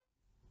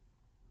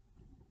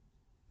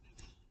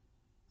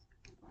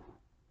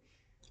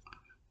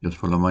Dios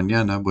por la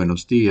mañana,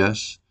 buenos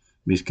días,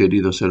 mis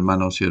queridos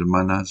hermanos y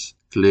hermanas,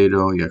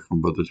 clero y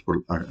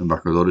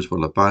embajadores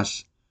por la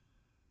paz.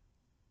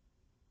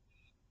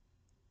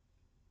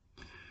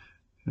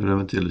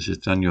 Realmente les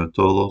extraño a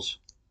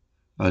todos.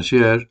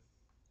 Ayer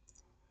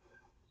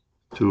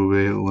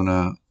tuve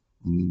una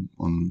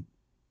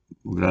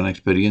gran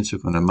experiencia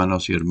con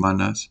hermanos y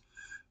hermanas.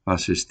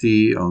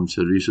 Asistí a un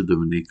servicio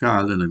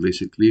dominical en la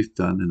iglesia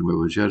Clifton, en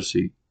Nueva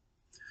Jersey.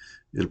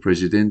 El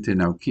presidente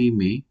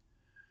Naukimi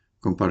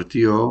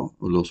compartió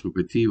los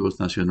objetivos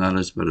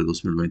nacionales para el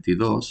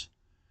 2022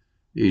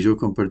 y yo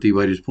compartí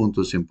varios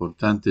puntos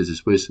importantes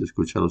después de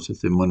escuchar los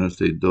testimonios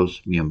de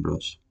dos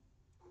miembros.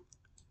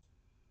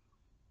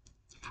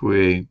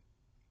 Fue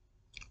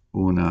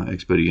una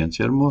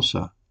experiencia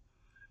hermosa,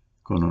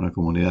 con una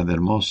comunidad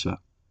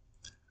hermosa.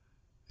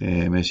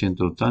 Me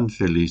siento tan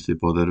feliz de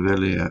poder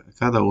verle a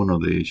cada uno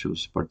de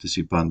ellos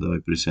participando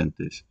y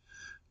presentes.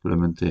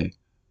 Realmente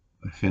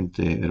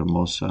gente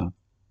hermosa.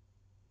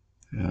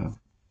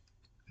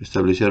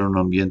 Establecieron un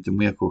ambiente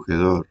muy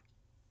acogedor.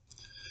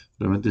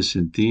 Realmente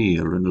sentí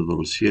el reino de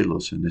los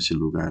cielos en ese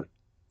lugar.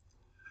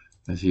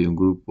 Hacía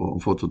una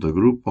foto de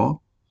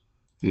grupo,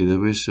 y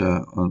después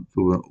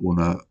tuve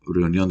una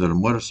reunión de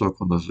almuerzo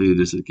con los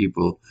líderes del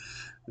equipo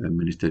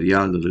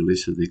ministerial de la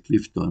iglesia de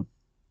Clifton.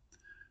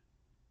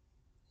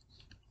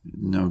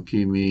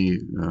 Naokimi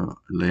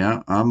le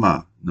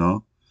ama,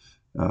 ¿no?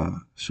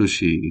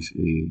 Sushi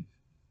y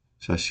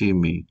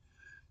sashimi.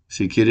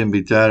 Si quiere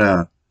invitar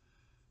a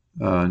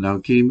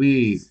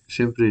Naokimi,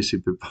 siempre se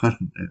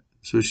preparan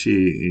sushi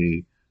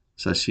y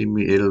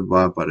sashimi, él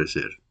va a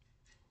aparecer.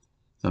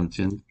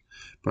 También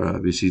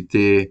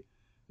visité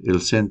el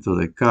centro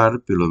de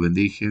CARP y lo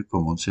bendije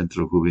como un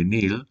centro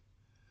juvenil.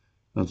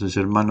 Entonces,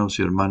 hermanos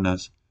y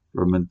hermanas,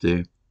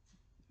 realmente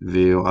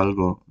veo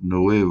algo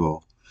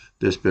nuevo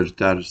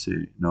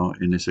despertarse, ¿no?,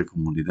 en esa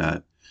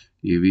comunidad.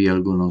 Y vi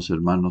algunos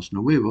hermanos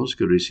nuevos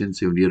que recién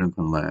se unieron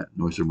con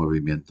nuestro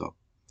movimiento.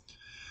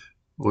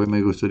 Hoy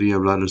me gustaría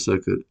hablar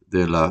acerca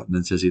de la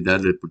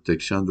necesidad de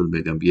protección del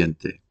medio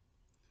ambiente.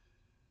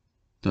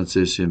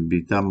 Entonces,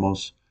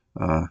 invitamos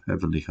a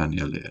Evelyn Hani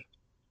a leer.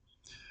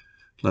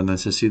 La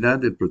necesidad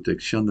de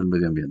protección del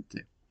medio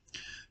ambiente.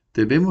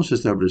 Debemos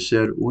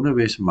establecer una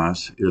vez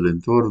más el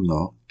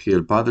entorno que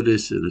el Padre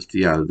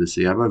Celestial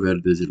deseaba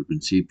ver desde el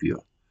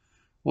principio.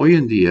 Hoy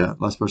en día,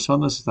 las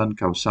personas están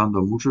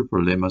causando muchos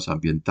problemas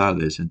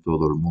ambientales en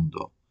todo el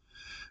mundo.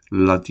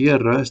 La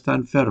Tierra está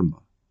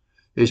enferma.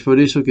 Es por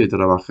eso que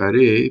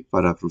trabajaré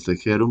para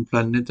proteger un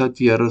planeta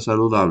Tierra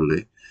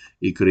saludable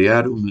y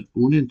crear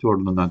un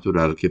entorno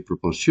natural que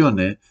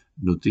proporcione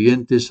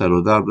nutrientes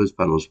saludables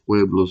para los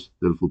pueblos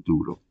del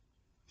futuro.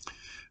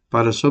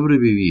 Para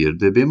sobrevivir,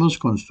 debemos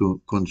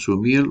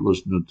consumir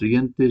los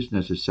nutrientes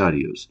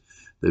necesarios.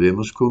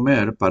 Debemos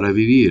comer para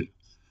vivir.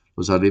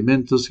 Los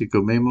alimentos que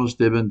comemos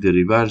deben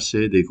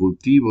derivarse de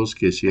cultivos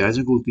que se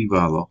hayan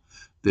cultivado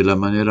de la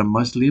manera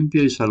más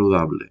limpia y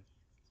saludable.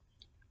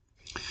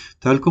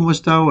 Tal como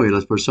está hoy,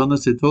 las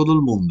personas de todo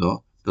el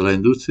mundo, de la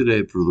industria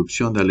de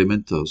producción de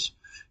alimentos,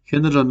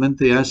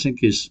 generalmente hacen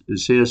que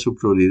sea su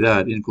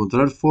prioridad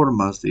encontrar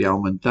formas de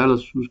aumentar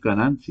sus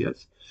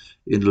ganancias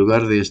en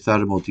lugar de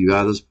estar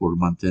motivadas por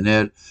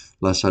mantener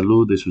la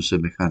salud de sus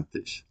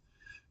semejantes.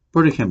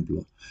 Por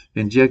ejemplo,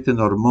 inyectan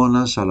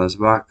hormonas a las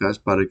vacas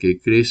para que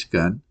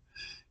crezcan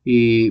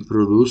y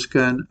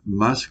produzcan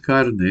más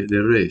carne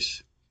de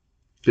res.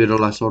 Pero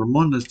las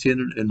hormonas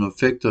tienen un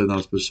efecto en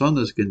las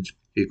personas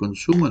que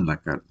consumen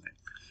la carne.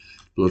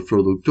 Los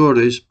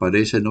productores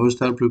parecen no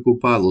estar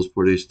preocupados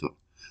por esto.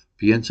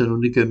 Piensan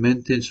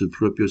únicamente en sus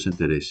propios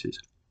intereses.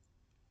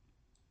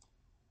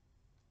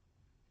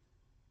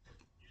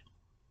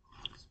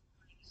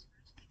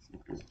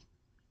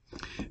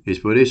 Es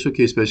por eso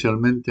que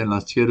especialmente en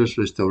las tierras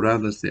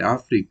restauradas de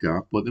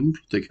África podemos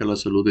proteger la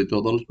salud de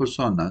todas las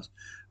personas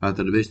a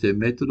través de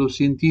métodos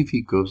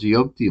científicos y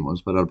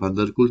óptimos para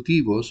plantar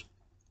cultivos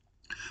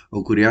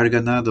o criar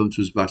ganado en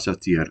sus vastas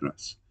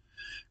tierras,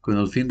 con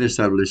el fin de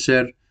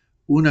establecer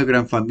una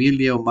gran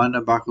familia humana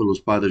bajo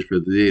los padres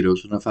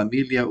verdaderos, una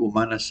familia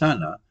humana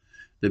sana.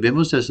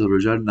 Debemos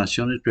desarrollar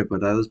naciones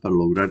preparadas para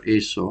lograr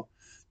eso,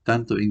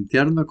 tanto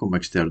interna como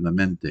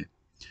externamente.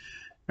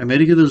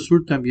 América del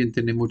Sur también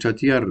tiene mucha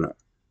tierra.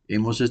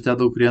 Hemos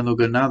estado criando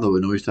ganado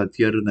en nuestra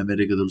tierra en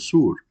América del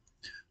Sur.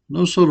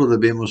 No solo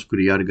debemos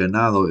criar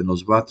ganado en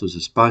los vastos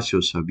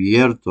espacios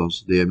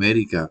abiertos de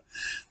América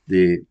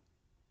del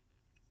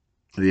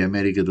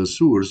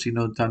Sur,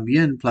 sino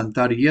también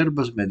plantar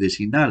hierbas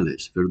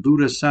medicinales,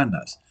 verduras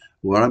sanas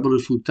o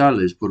árboles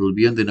frutales por el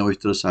bien de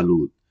nuestra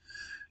salud.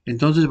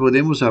 Entonces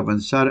podemos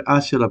avanzar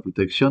hacia la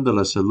protección de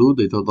la salud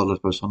de todas las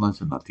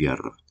personas en la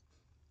tierra.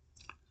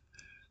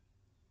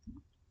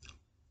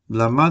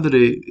 La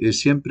Madre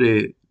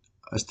siempre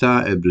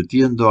está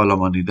advirtiendo a la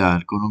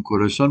humanidad con un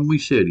corazón muy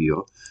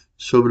serio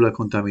sobre la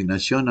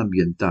contaminación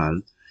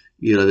ambiental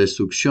y la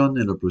destrucción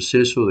en el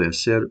proceso de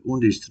hacer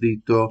un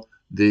distrito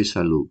de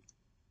salud.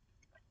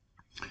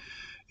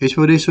 Es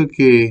por eso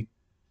que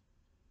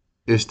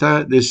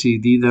está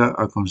decidida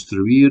a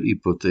construir y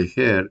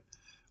proteger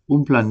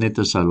un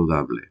planeta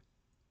saludable.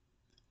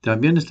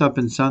 También está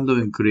pensando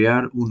en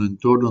crear un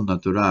entorno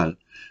natural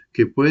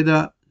que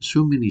pueda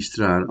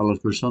suministrar a las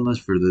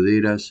personas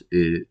verdaderas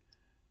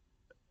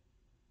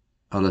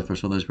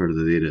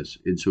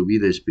en su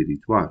vida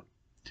espiritual.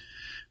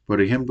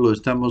 Por ejemplo,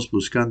 estamos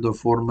buscando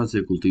formas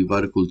de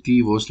cultivar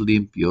cultivos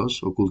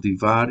limpios o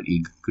cultivar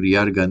y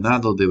criar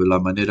ganado de la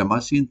manera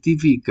más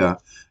científica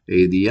e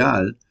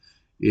ideal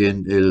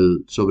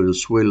sobre el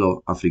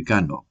suelo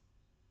africano.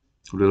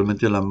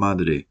 Realmente la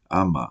madre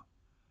ama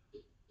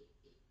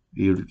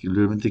y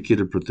realmente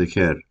quiere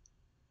proteger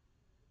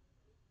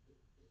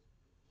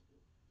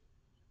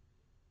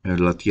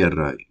la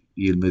tierra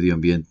y el medio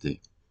ambiente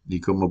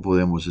y cómo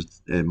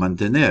podemos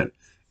mantener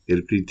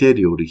el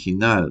criterio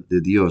original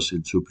de Dios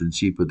en su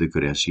principio de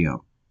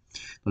creación.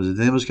 Entonces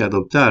tenemos que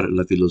adoptar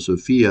la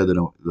filosofía de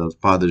los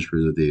padres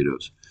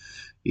verdaderos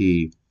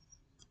y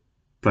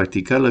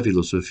practicar la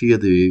filosofía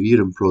de vivir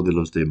en pro de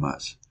los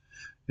demás.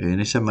 En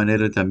esa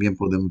manera también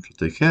podemos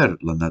proteger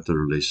la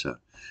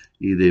naturaleza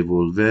y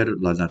devolver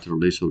la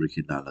naturaleza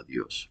original a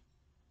Dios.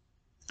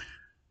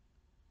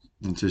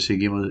 Entonces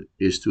seguimos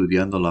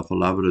estudiando la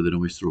palabra de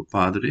nuestro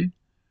Padre,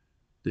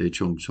 de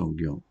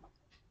Jeonseong.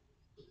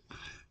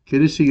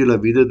 ¿Quieres seguir la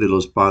vida de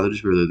los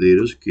padres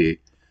verdaderos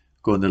que,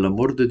 con el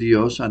amor de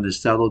Dios, han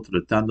estado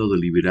tratando de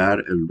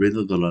liberar el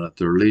reino de la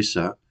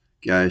naturaleza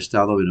que ha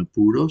estado en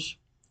apuros?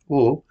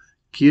 ¿O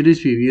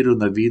quieres vivir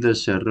una vida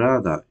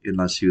cerrada en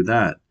la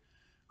ciudad,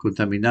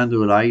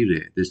 contaminando el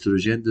aire,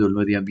 destruyendo el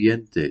medio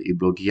ambiente y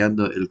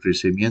bloqueando el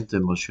crecimiento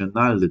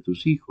emocional de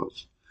tus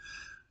hijos?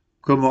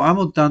 Como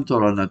amo tanto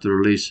a la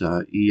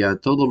naturaleza y a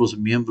todos los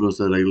miembros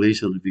de la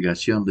Iglesia de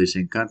Unificación les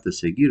encanta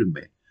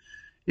seguirme,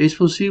 es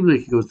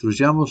posible que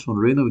construyamos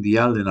un reino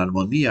ideal en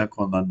armonía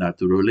con la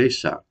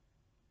naturaleza.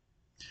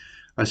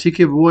 Así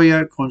que voy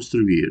a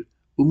construir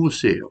un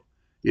museo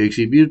y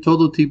exhibir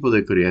todo tipo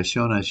de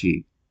creación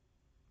allí.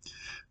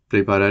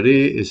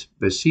 Prepararé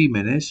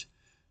especímenes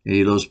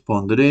y los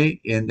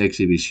pondré en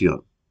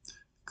exhibición.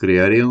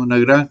 Crearé una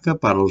granja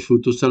para los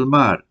frutos del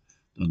mar,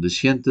 donde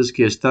sientes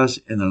que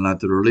estás en la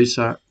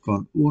naturaleza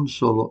con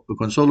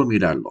solo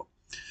mirarlo.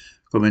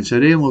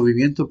 Comenzaré un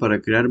movimiento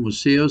para crear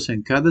museos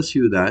en cada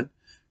ciudad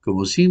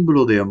como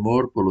símbolo de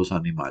amor por los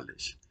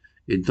animales.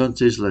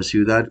 Entonces la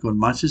ciudad con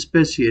más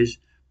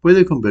especies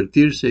puede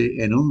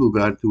convertirse en un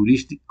lugar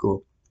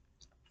turístico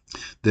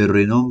de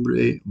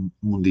renombre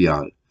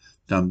mundial.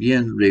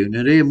 También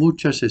reuniré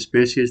muchas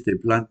especies de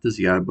plantas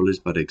y árboles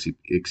para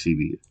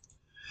exhibir.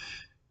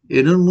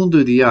 En un mundo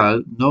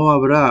ideal no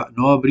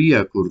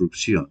habría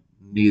corrupción,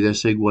 ni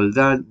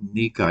desigualdad,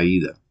 ni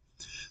caída.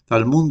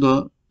 Tal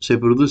mundo se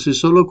produce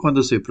solo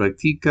cuando se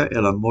practica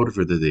el amor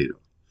verdadero.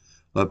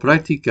 La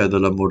práctica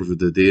del amor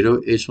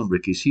verdadero es un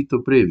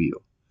requisito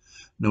previo.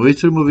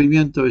 Nuestro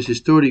movimiento es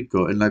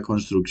histórico en la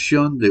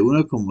construcción de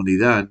una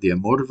comunidad de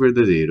amor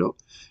verdadero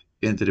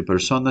entre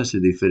personas de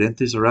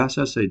diferentes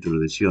razas y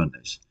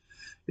tradiciones.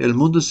 El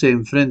mundo se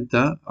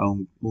enfrenta a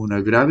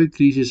una grave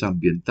crisis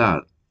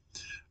ambiental.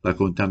 La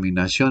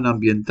contaminación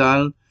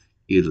ambiental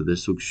y la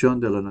destrucción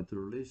de la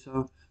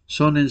naturaleza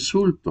son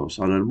insultos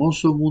al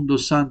hermoso mundo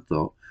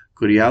santo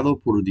creado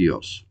por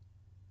Dios.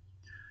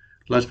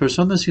 Las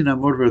personas sin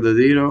amor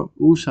verdadero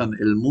usan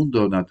el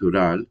mundo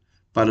natural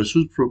para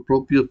sus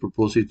propios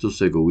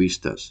propósitos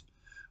egoístas.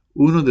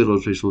 Uno de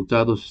los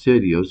resultados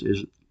serios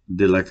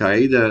de la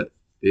caída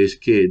es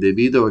que,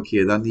 debido a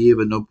que Adán y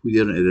Eva no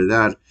pudieron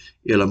heredar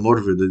el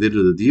amor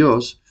verdadero de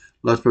Dios,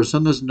 las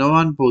personas no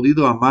han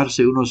podido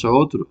amarse unos a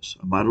otros,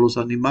 amar a los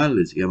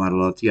animales y amar a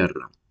la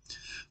tierra.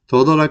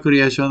 Toda la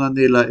creación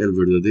anhela el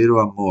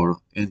verdadero amor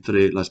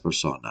entre las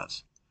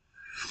personas.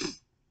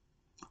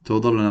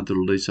 Toda la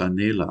naturaleza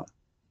anhela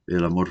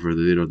el amor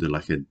verdadero de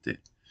la gente.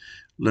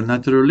 La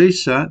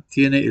naturaleza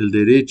tiene el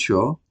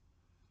derecho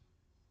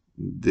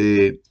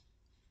de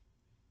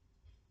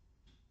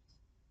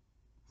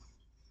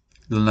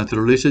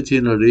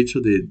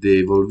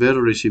volver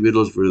a recibir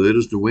los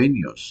verdaderos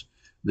dueños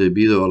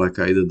debido a la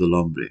caída del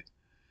hombre.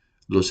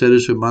 Los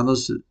seres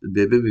humanos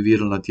deben vivir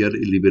en la tierra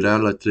y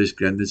liberar las tres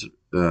grandes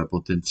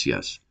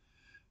potencias.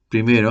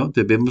 Primero,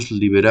 debemos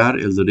liberar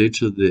el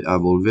derecho a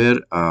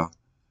volver a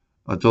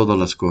todas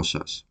las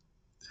cosas.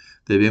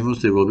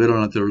 Debemos devolver a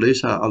la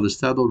naturaleza al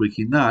estado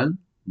original,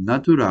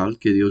 natural,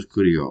 que Dios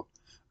creó.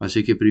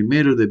 Así que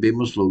primero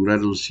debemos lograr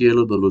el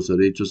cielo de los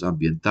derechos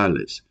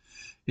ambientales.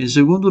 En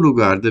segundo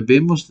lugar,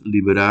 debemos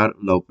liberar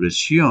la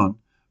opresión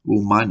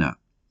humana.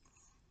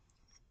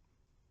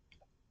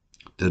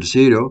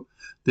 Tercero,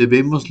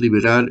 debemos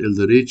liberar el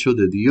derecho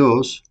de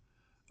Dios,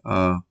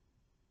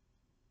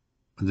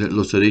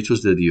 los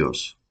derechos de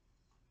Dios.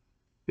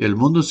 El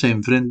mundo se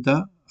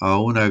enfrenta a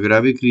una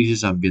grave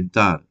crisis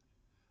ambiental.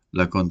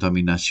 La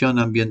contaminación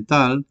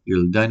ambiental y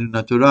el daño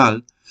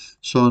natural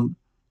son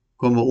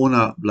como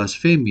una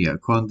blasfemia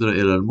contra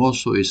el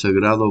hermoso y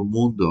sagrado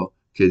mundo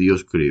que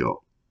Dios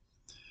creó.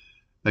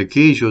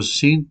 Aquellos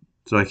sin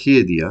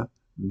tragedia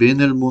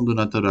ven el mundo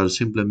natural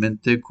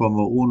simplemente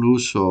como un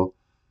uso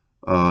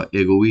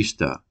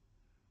egoísta.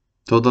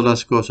 Todas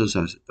las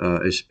cosas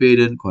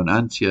esperan con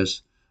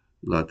ansias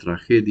la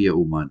tragedia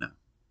humana.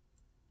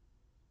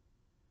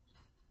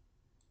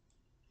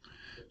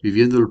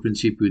 Viviendo el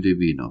Principio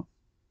Divino.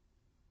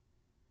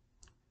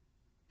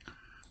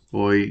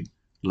 Hoy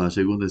la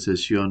segunda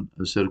sesión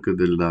acerca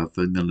de la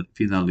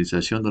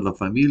finalización de la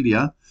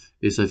familia,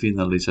 esa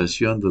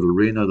finalización del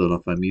reino de la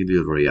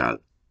familia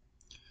real.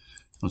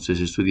 Entonces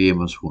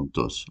estudiemos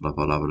juntos la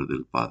palabra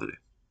del Padre.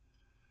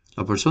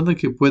 La persona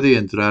que puede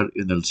entrar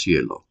en el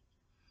cielo.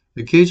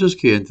 Aquellos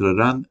que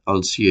entrarán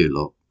al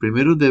cielo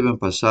primero deben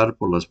pasar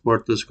por las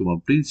puertas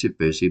como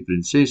príncipes y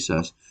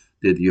princesas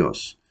de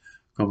Dios,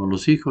 como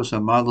los hijos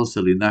amados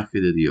del linaje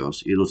de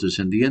Dios y los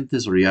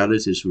descendientes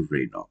reales de su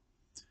reino.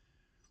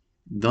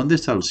 ¿Dónde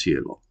está el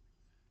cielo?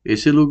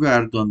 Es el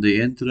lugar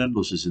donde entran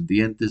los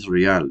descendientes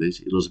reales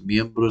y los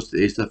miembros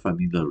de esta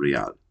familia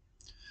real.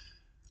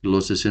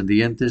 Los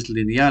descendientes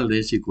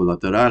lineales y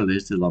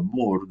colaterales del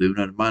amor de un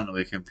hermano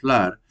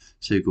ejemplar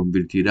se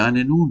convertirán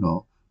en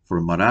uno,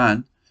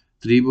 formarán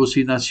tribus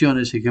y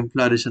naciones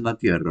ejemplares en la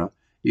tierra,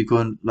 y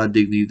con la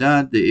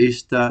dignidad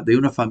de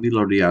una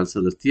familia real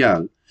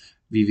celestial,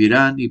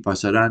 vivirán y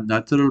pasarán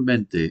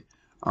naturalmente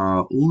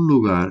a un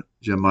lugar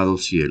llamado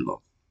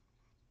cielo.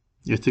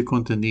 Este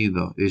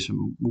contenido es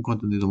un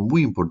contenido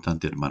muy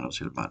importante, hermanos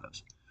y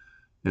hermanas.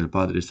 El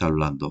Padre está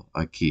hablando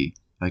aquí.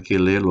 Hay que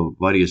leerlo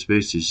varias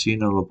veces si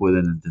no lo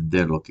pueden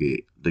entender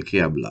de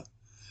qué habla.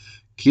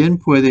 ¿Quién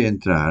puede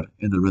entrar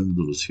en el reino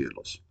de los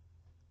cielos?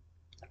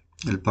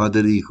 El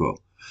Padre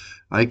dijo,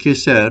 hay que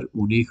ser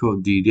un hijo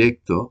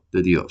directo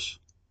de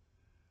Dios.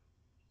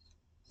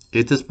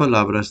 Estas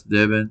palabras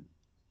deben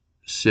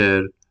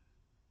ser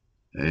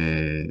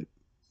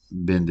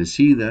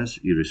bendecidas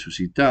y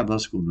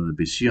resucitadas con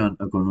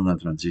una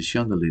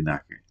transición del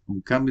linaje, un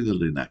cambio del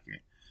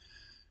linaje.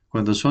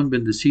 Cuando son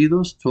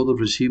bendecidos, todos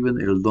reciben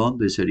el don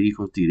de ser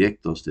hijos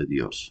directos de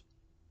Dios.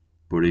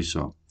 Por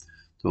eso,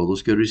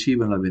 todos que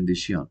reciben la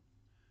bendición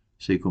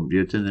se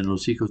convierten en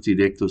los hijos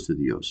directos de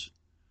Dios.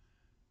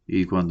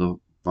 Y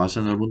cuando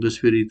pasan al mundo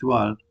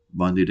espiritual,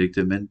 van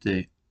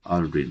directamente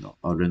al reino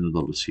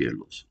de los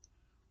cielos.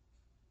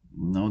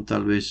 No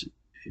tal vez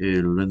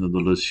el reino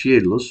de los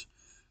cielos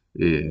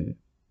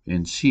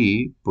en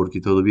sí, porque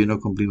todavía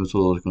no cumplimos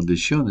todas las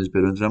condiciones,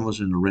 pero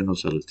entramos en el reino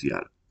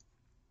celestial.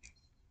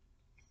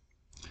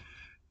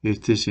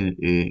 Este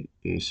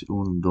es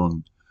un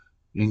don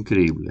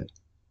increíble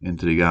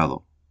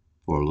entregado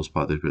por los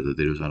padres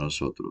verdaderos a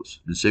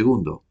nosotros. En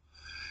segundo,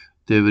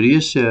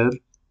 debería ser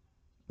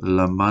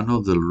la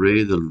mano del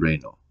rey del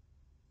reino.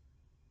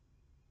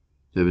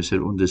 Debe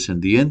ser un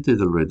descendiente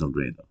del rey del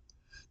reino.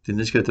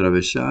 Tienes que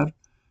atravesar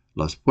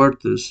las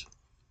puertas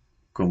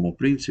como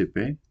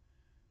príncipe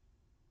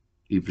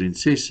y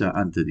princesa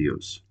ante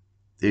Dios.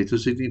 Esto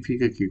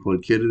significa que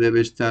cualquiera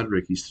debe estar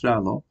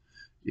registrado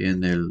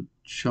en el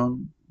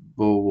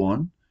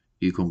Jeonseong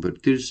y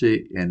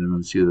convertirse en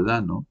un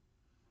ciudadano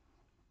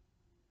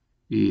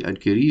y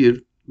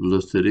adquirir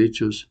los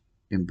derechos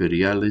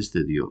imperiales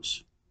de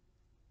Dios.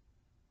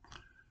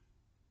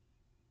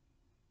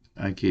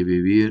 Hay que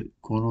vivir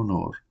con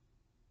honor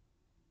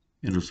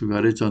en los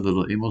lugares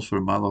donde hemos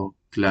formado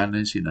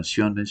clanes y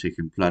naciones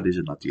ejemplares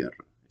en la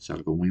tierra. Es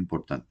algo muy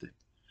importante.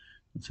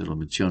 Se lo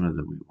menciona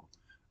de nuevo.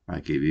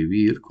 Hay que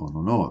vivir con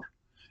honor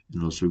en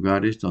los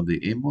lugares donde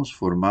hemos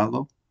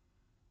formado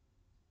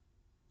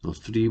los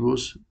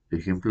tribus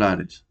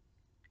ejemplares,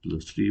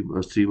 las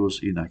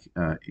tribus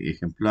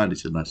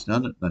ejemplares, las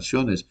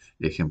naciones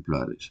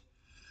ejemplares.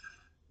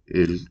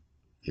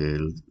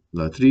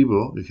 La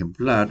tribu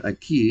ejemplar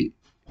aquí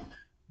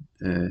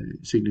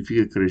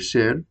significa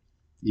crecer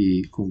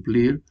y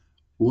cumplir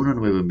una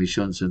nueva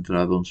misión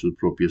centrada en sus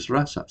propias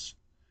razas.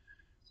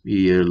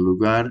 Y el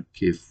lugar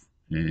que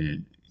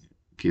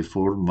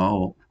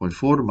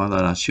forma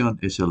la nación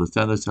es el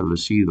estar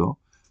establecido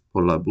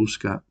por la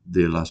búsqueda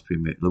de las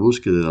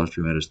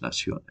primeras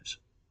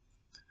naciones.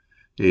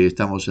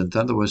 Estamos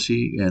entrando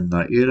así en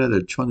la era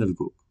del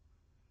Cheonseong.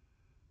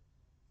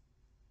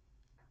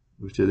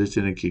 Ustedes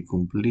tienen que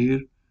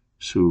cumplir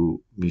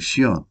su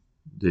misión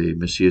de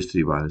Mesías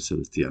tribales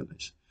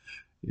celestiales.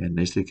 En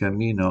este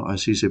camino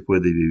así se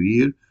puede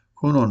vivir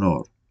con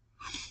honor,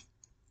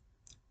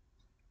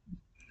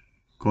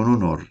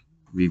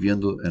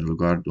 viviendo en el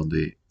lugar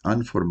donde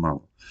han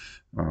formado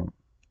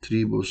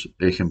tribus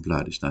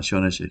ejemplares,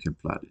 naciones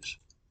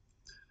ejemplares.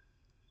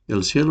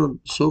 El cielo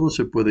solo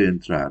se puede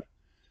entrar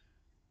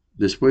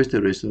después de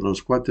restaurar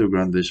los 4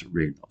 grandes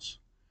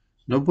reinos.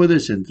 No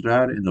puedes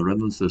entrar en el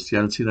reino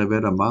celestial sin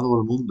haber amado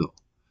al mundo.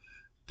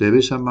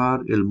 Debes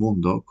amar el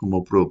mundo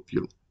como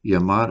propio y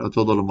amar a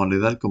toda la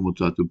humanidad como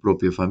a tu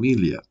propia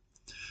familia.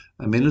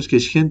 A menos que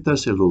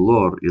sientas el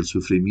dolor y el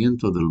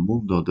sufrimiento del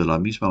mundo de la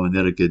misma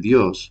manera que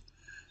Dios,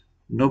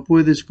 no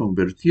puedes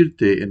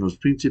convertirte en los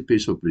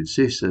príncipes o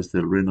princesas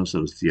del reino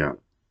celestial.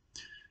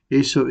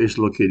 Eso es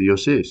lo que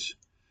Dios es.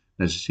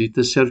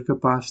 Necesitas ser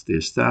capaz de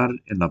estar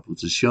en la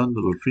posición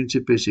de los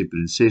príncipes y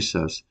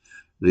princesas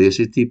de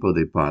ese tipo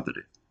de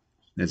padre.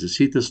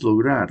 Necesitas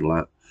lograr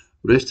la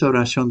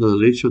restauración del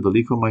derecho del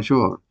hijo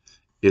mayor,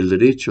 el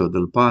derecho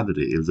del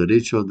padre, el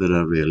derecho de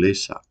la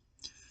realeza.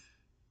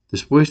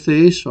 Después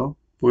de eso,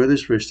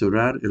 puedes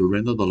restaurar el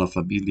reino de la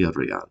familia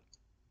real.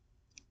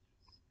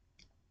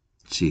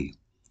 Sí.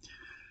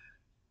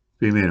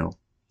 Primero,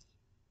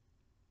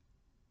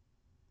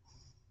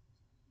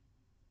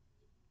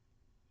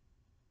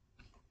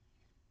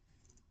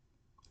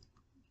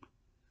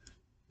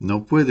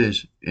 no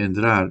puedes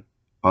entrar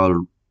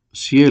al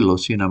cielo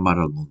sin amar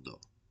al mundo.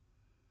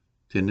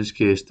 Tienes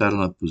que estar en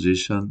la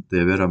posición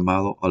de haber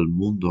amado al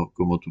mundo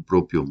como tu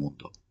propio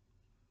mundo.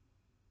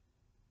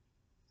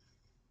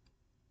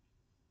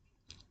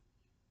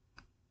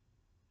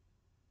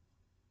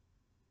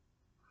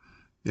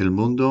 El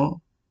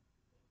mundo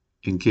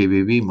en que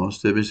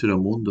vivimos debe ser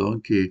un mundo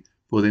en que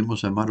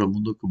podemos amar al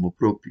mundo como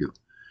propio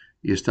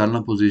y estar en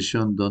la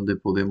posición donde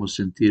podemos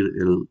sentir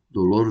el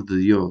dolor de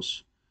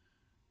Dios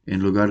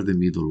en lugar de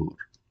mi dolor.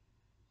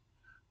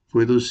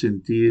 Puedo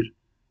sentir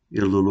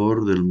el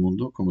dolor del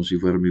mundo como si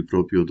fuera mi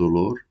propio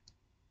dolor.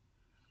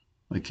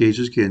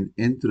 Aquellos que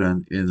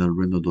entran en el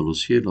reino de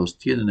los cielos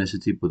tienen ese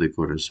tipo de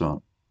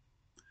corazón.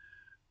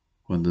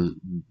 Cuando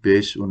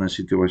ves una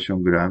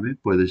situación grave,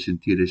 puedes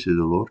sentir ese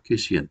dolor. ¿Qué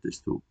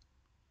sientes tú?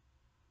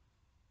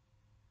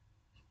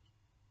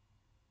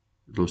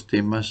 Los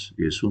temas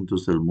y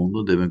asuntos del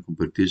mundo deben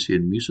convertirse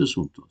en mis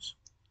asuntos.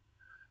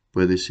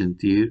 Puedes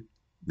sentir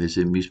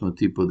ese mismo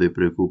tipo de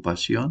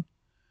preocupación,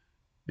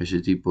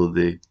 ese tipo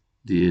de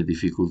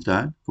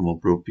dificultad como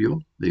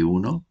propio de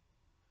uno.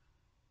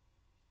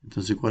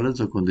 Entonces, ¿cuál es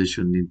la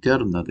condición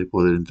interna de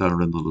poder entrar en el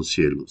reino de los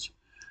cielos?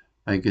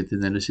 Hay que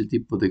tener ese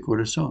tipo de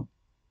corazón.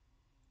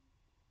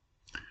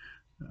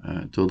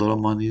 Toda la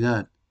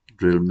humanidad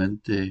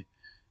realmente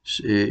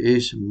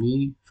es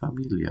mi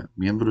familia,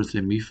 miembros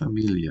de mi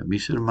familia,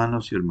 mis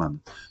hermanos y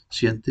hermanas.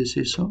 ¿Sientes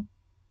eso?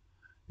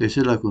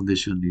 Esa es la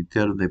condición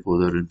interna de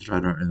poder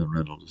entrar en el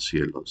reino de los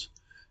cielos.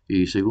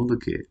 Y segundo,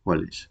 ¿qué?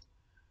 ¿Cuál es?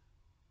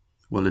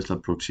 ¿Cuál es la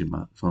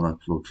próxima? Son las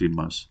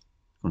próximas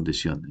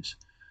condiciones.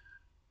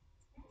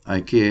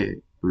 Hay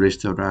que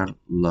restaurar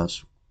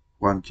las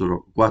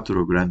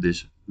cuatro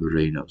grandes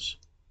reinos.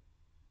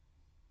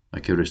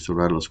 Hay que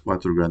restaurar los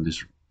 4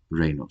 grandes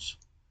reinos.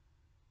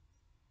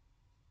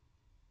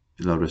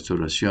 La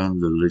restauración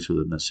del derecho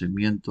de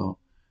nacimiento,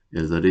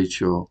 el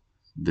derecho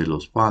de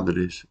los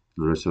padres,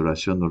 la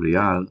restauración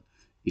real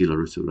y la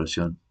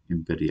restauración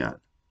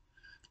imperial.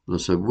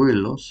 Los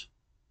abuelos,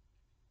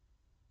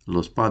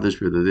 los padres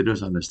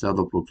verdaderos han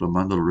estado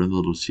proclamando el reino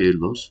de los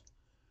cielos,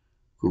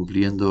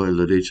 cumpliendo el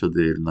derecho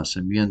del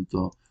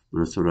nacimiento,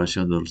 la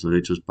restauración de los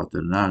derechos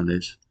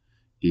paternales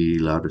y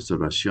la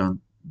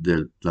restauración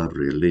de la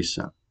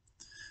realeza.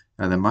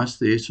 Además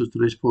de estos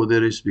 3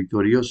 poderes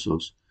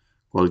victoriosos,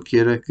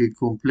 cualquiera que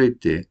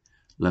complete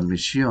la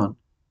misión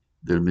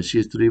del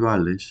Mesías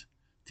tribales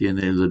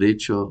tiene el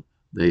derecho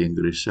de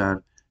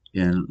ingresar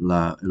en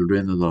el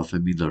reino de la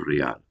familia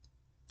real.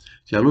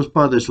 Ya los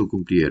padres lo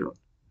cumplieron.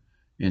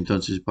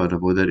 Entonces, para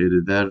poder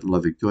heredar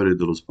la victoria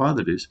de los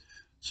padres,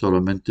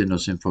 solamente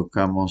nos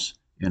enfocamos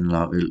en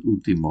el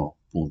último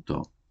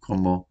punto,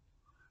 cómo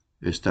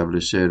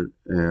establecer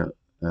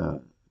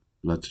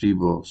la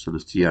tribu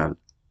celestial.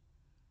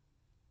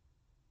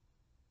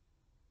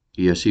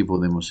 Y así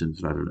podemos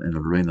entrar en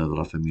el reino de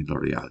la familia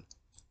real.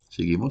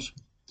 ¿Seguimos?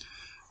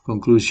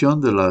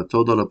 Conclusión de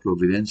toda la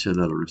providencia de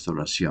la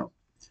restauración.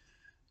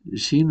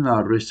 Sin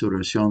la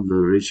restauración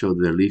del derecho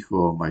del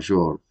hijo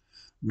mayor,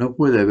 no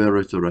puede haber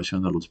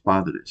restauración de los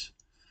padres.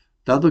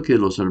 Dado que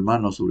los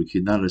hermanos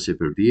originales se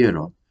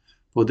perdieron,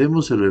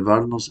 podemos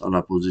elevarnos a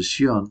la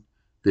posición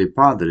de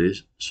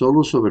padres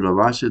solo sobre la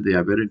base de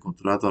haber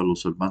encontrado a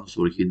los hermanos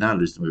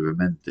originales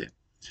nuevamente.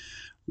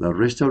 La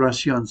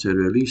restauración se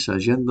realiza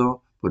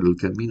yendo por el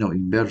camino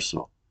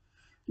inverso.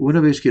 Una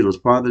vez que los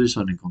padres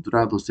son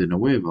encontrados de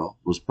nuevo,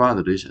 los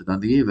padres,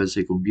 Adán y Eva,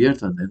 se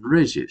convierten en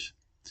reyes.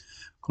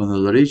 Con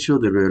el derecho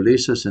de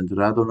realeza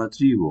centrado en la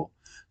tribu,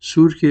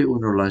 surge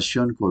una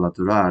relación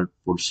colateral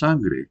por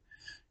sangre,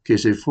 que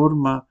se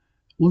forma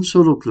un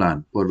solo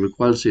clan por el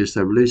cual se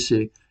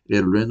establece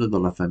el reino de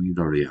la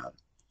familia real.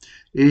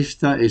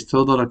 Esta es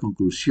toda la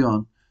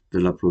conclusión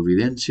de la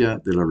providencia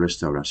de la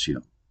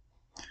restauración.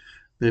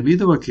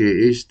 Debido a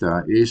que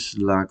esta es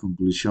la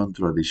conclusión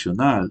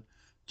tradicional,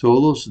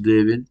 todos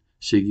deben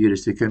seguir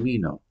este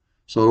camino.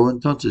 Solo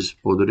entonces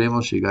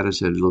podremos llegar a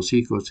ser los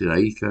hijos y las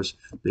hijas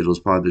de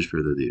los padres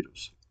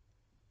verdaderos.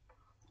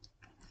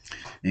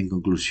 En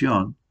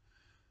conclusión,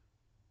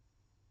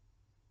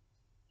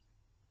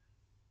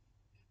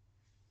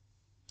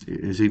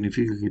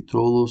 significa que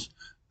todos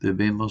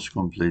debemos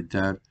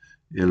completar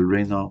el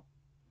reino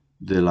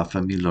de la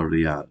familia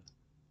real.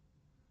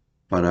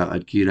 Para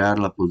adquirir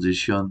la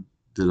posición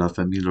de la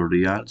familia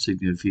real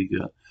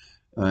significa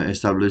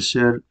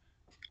establecer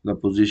la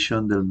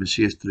posición del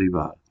Mesías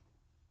tribal.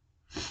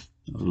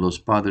 Los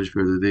padres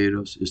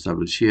verdaderos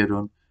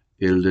establecieron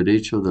el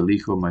derecho del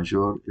hijo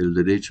mayor, el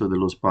derecho de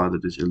los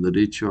padres, el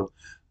derecho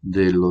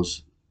de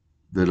los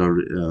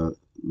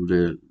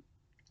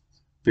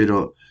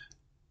pero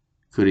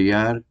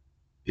crear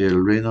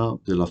el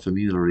reino de la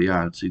familia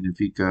real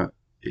significa,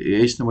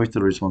 es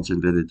nuestra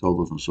responsabilidad de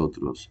todos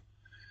nosotros.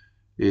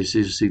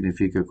 Eso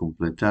significa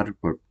completar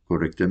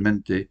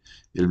correctamente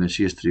el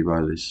Mesías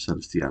tribales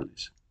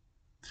celestiales.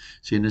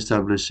 Sin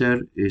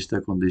establecer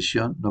esta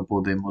condición, no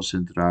podemos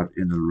entrar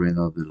en el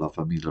reino de la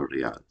familia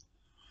real,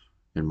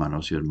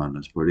 hermanos y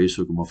hermanas. Por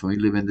eso, como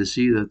familia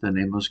bendecida,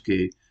 tenemos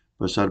que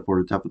pasar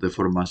por etapas de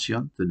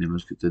formación,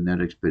 tenemos que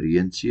tener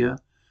experiencia,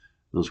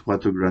 los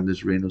 4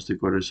 grandes reinos de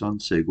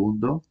corazón.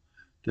 Segundo,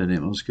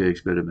 tenemos que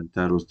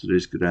experimentar los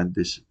 3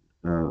 grandes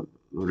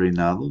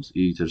reinados.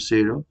 Y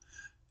tercero,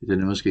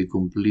 tenemos que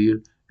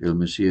cumplir el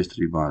Mesías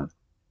tribal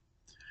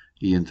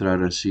y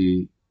entrar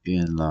así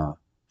en la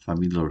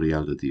familia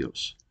real de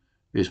Dios.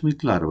 Es muy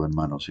claro,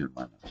 hermanos y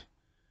hermanas.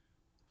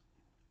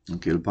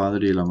 Aunque el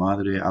padre y la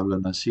madre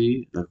hablan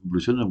así, la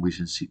conclusión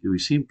es muy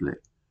simple.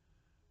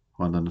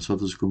 Cuando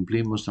nosotros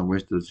cumplimos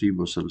nuestra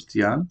tribu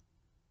celestial,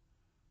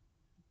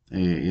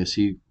 y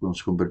así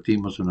nos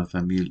convertimos en una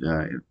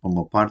familia,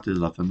 como parte de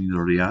la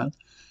familia real,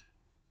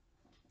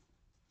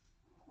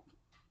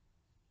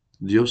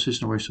 Dios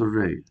es nuestro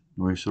rey,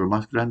 nuestro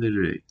más grande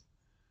rey.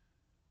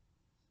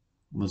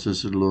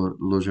 Entonces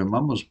lo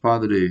llamamos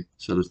Padre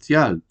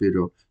Celestial,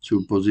 pero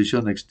su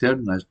posición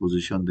externa es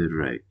posición de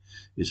rey.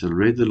 Es el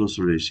rey de los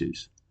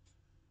reyes.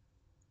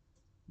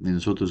 Y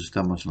nosotros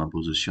estamos en la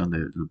posición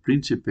del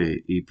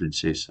príncipe y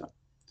princesa.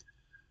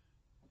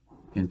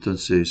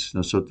 Entonces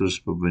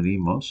nosotros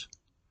provenimos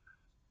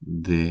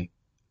de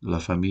la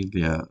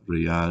familia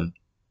real,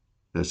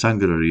 la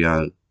sangre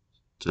real,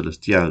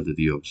 celestial de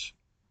Dios.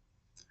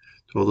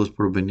 Todos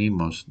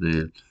provenimos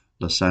de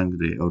la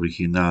sangre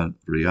original,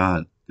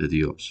 real de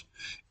Dios.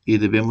 Y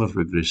debemos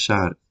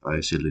regresar a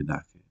ese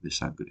linaje de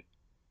sangre.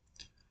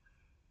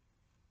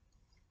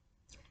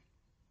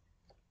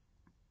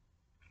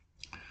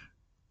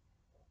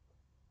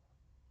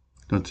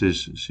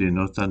 Entonces, si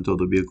no están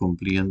todavía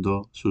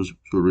cumpliendo su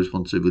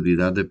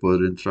responsabilidad de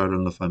poder entrar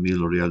en la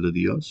familia real de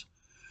Dios,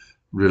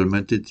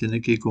 realmente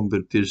tiene que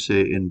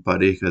convertirse en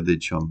pareja de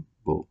Jeonseong.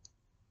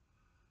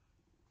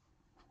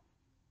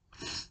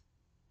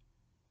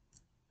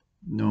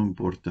 No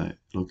importa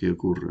lo que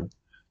ocurra,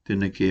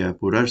 tiene que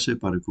apurarse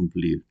para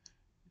cumplir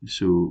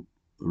su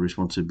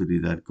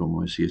responsabilidad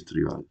como Mesías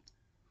tribal.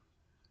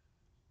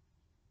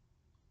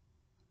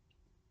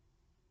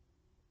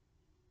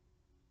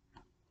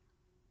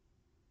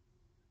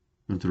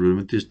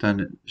 Naturalmente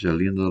están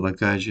saliendo a la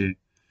calle,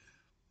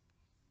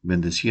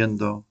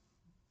 bendeciendo,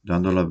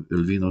 dando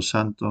el vino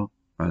santo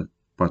a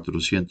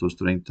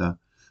 430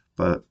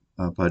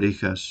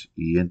 parejas,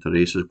 y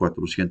entre esas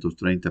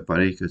 430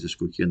 parejas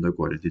escogiendo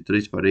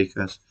 43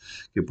 parejas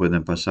que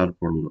pueden pasar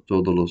por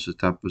todas las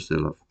etapas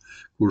del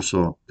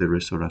curso de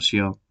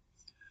restauración.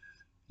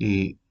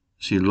 Y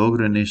si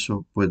logran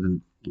eso,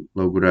 pueden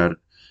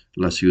lograr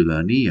la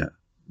ciudadanía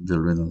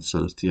del reino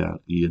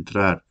celestial y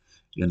entrar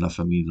en la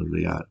familia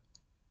real.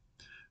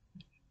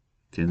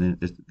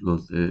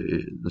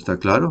 ¿Está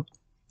claro?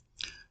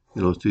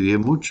 Lo estudié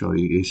mucho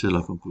y esa es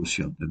la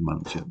conclusión,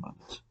 hermanos y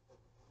hermanas.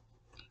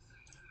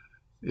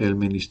 El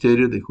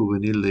Ministerio de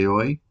Juvenil de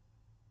hoy,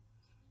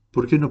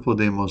 ¿por qué no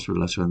podemos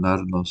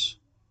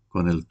relacionarnos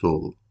con el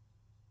todo,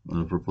 con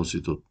el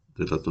propósito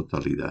de la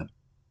totalidad?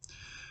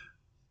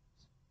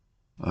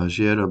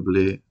 Ayer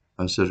hablé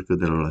acerca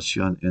de la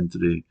relación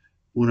entre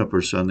una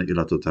persona y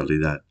la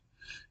totalidad.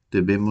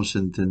 Debemos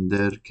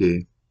entender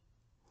que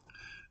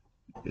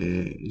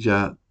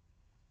ya,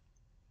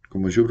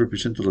 como yo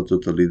represento la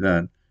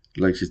totalidad,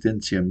 la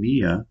existencia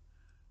mía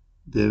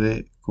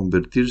debe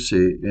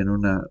convertirse en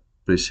una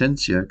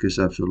presencia que es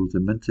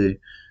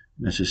absolutamente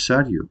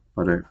necesario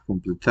para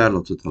completar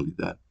la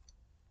totalidad.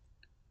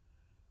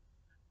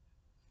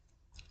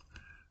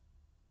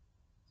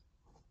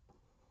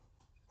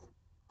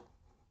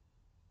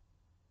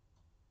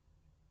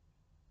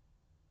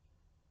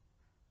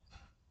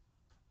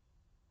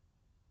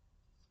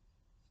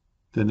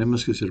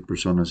 Tenemos que ser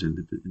personas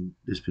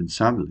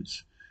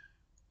indispensables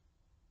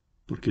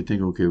porque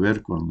tengo que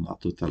ver con la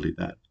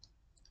totalidad.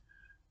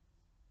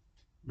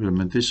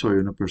 ¿Realmente soy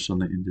una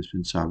persona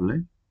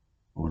indispensable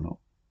o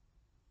no?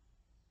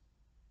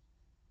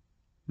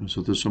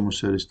 Nosotros somos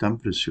seres tan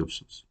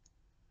preciosos.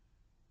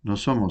 No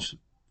somos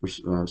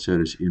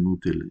seres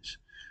inútiles.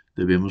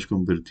 Debemos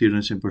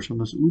convertirnos en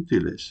personas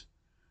útiles,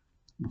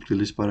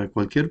 útiles para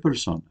cualquier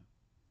persona.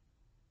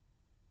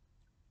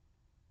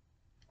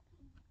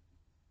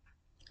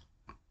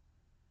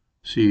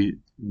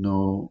 Si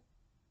no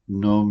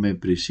me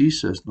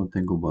precisas, no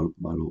tengo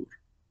valor.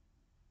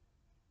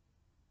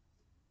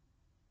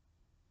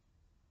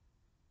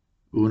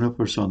 Una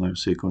persona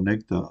se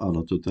conecta a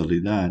la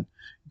totalidad,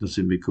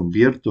 entonces me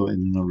convierto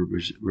en un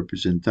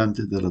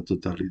representante de la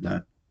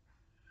totalidad.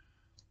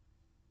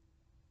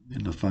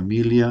 En la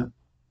familia,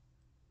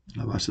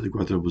 la base de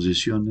 4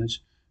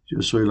 posiciones,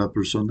 yo soy la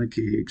persona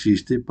que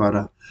existe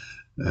para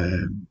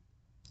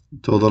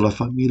toda la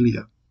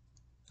familia.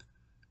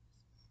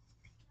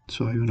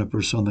 Soy una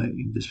persona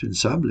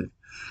indispensable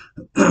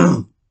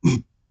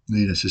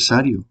y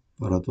necesario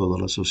para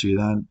toda la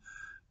sociedad,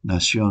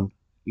 nación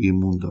y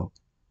mundo.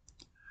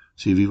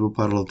 Si vivo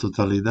para la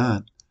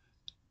totalidad,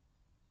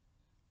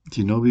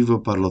 Si no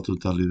vivo para la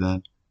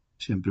totalidad,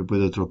 siempre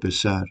puedo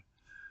tropezar.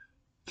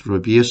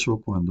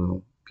 Tropiezo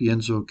cuando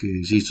pienso que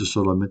existo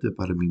solamente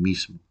para mí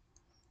mismo.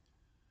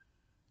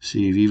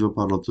 Si vivo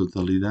para la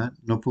totalidad,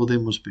 no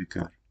podemos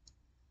pecar.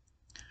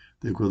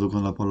 De acuerdo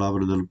con la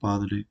palabra del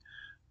Padre,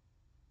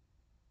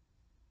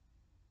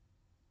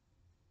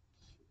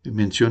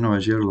 menciono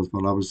ayer las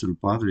palabras del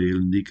Padre, y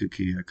él indica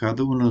que a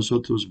cada uno de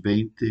nosotros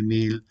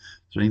 20,000,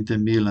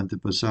 30,000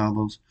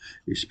 antepasados,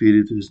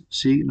 espíritus,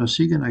 sí, nos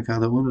siguen a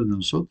cada uno de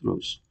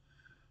nosotros,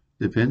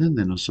 dependen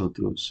de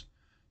nosotros.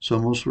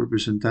 Somos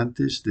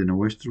representantes de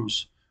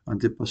nuestros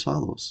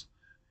antepasados.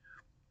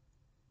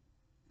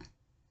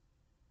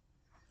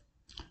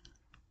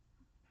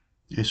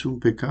 Es un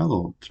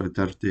pecado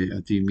tratarte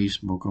a ti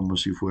mismo como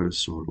si fueras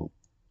solo.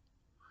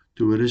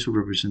 Tú eres un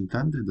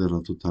representante de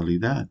la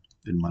totalidad,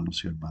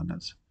 hermanos y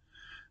hermanas.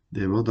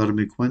 Debo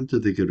darme cuenta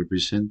de que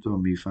represento a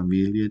mi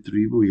familia,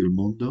 tribu y el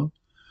mundo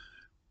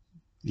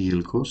y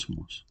el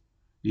cosmos.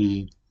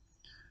 Y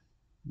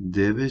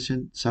debes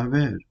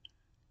saber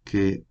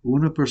que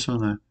una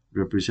persona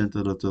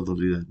representa la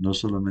totalidad, no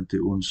solamente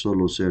un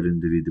solo ser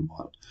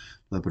individual.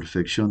 La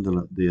perfección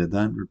de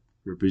Adán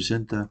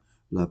representa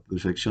la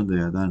perfección de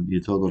Adán y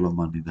toda la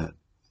humanidad.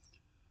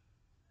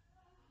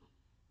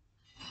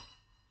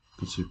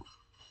 Entonces,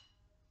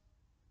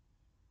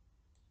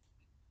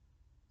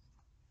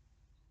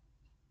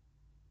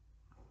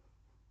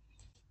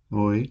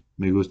 hoy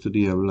me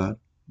gustaría hablar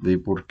de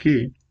por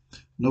qué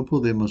no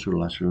podemos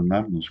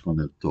relacionarnos con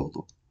el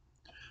todo.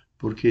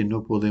 ¿Por qué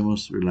no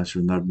podemos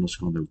relacionarnos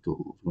con el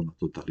todo, con la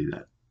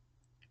totalidad?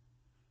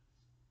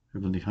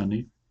 Heavenly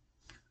Honey,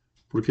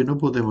 ¿por qué no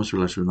podemos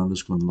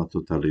relacionarnos con la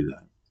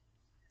totalidad?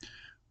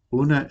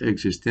 Una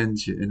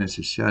existencia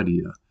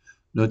necesaria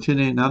no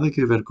tiene nada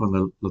que ver con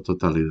la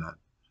totalidad.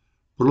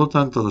 Por lo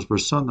tanto, las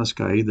personas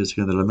caídas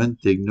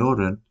generalmente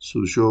ignoran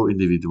su yo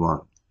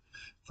individual.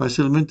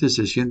 Fácilmente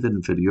se sienten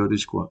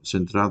inferiores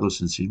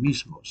centrados en sí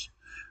mismos.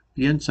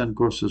 Piensan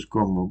cosas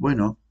como,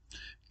 bueno,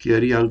 ¿qué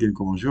haría alguien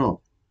como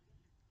yo?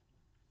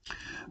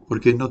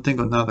 Porque no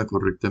tengo nada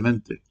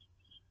correctamente.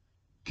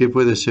 ¿Qué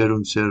puede ser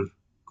un ser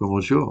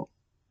como yo?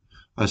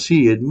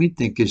 Así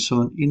admiten que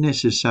son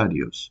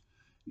innecesarios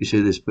y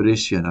se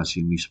desprecian a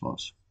sí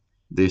mismos.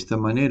 De esta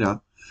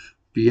manera,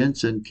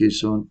 piensan que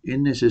son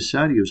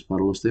innecesarios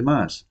para los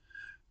demás,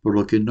 por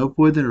lo que no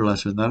pueden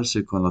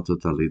relacionarse con la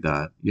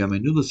totalidad y a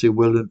menudo se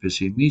vuelven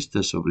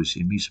pesimistas sobre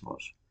sí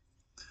mismos.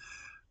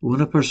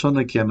 Una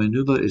persona que a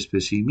menudo es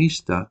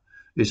pesimista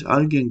es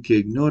alguien que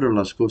ignora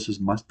las cosas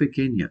más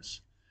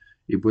pequeñas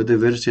y puede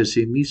verse a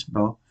sí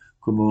mismo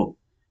como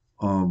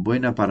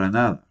buena para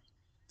nada.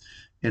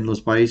 En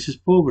los países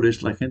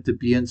pobres, la gente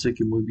piensa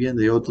que muy bien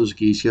de otros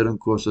que hicieron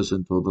cosas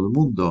en todo el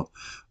mundo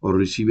o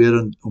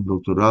recibieron un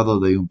doctorado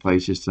de un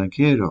país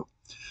extranjero.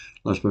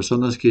 Las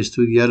personas que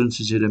estudiaron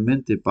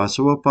sinceramente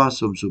paso a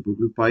paso en su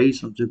propio país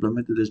son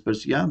simplemente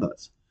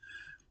despreciadas.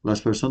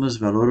 Las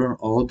personas valoran a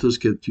otros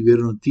que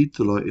obtuvieron un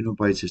título en un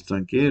país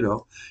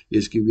extranjero y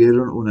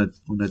escribieron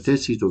una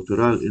tesis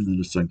doctoral en el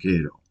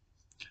extranjero.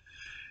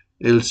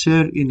 El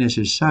ser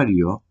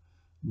innecesario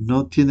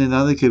no tiene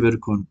nada que ver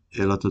con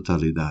la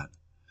totalidad.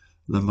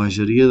 La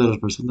mayoría de las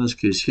personas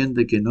que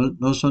sienten que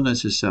no son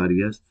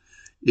necesarias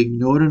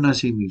ignoran a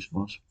sí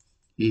mismos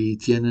y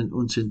tienen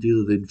un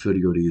sentido de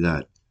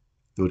inferioridad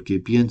porque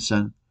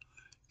piensan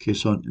que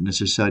son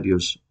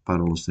necesarios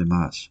para los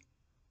demás.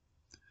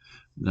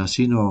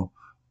 Así no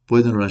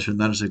pueden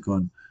relacionarse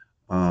con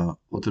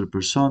otra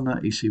persona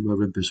y se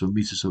vuelven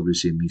pesimistas sobre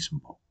sí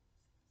mismo.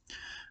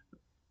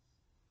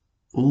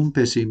 Un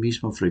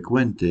pesimismo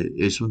frecuente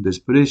es un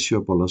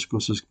desprecio por las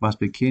cosas más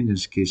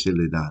pequeñas que se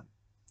le dan.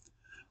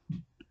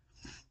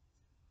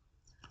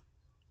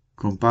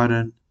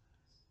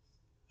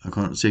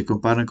 Se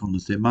comparan con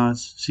los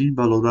demás sin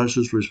valorar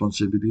sus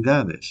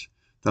responsabilidades.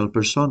 Tal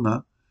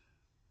persona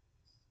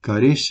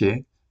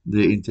carece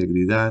de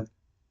integridad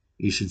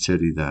y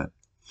sinceridad.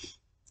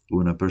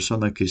 Una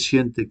persona que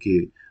siente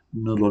que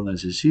no lo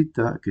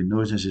necesita, que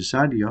no es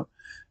necesario,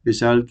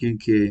 es alguien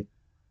que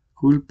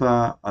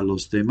culpa a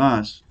los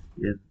demás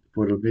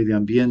por el medio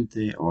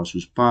ambiente o a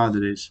sus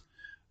padres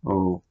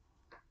o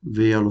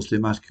ve a los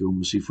demás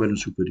como si fueran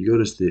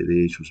superiores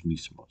de ellos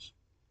mismos.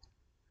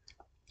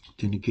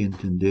 Tiene que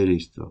entender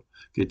esto,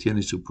 que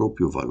tiene su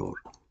propio valor.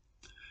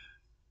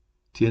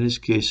 Tienes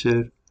que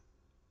ser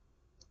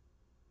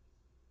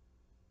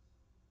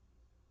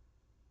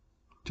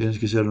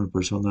una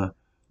persona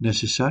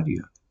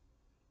necesaria.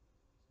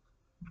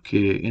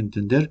 Que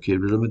entender que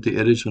realmente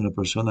eres una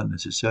persona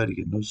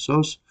necesaria, no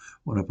sos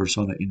una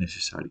persona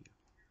innecesaria.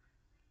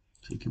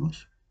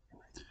 ¿Seguimos?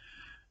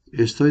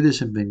 Estoy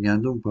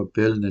desempeñando un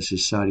papel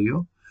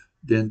necesario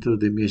dentro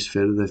de mi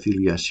esfera de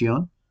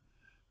afiliación.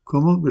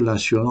 ¿Cómo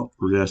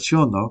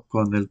relaciono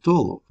con el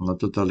todo, con la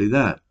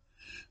totalidad?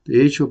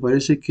 De hecho,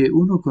 parece que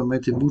uno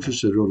comete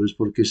muchos errores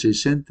porque se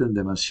centran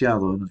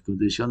demasiado en las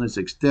condiciones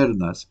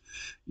externas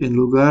en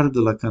lugar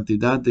de la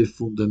cantidad de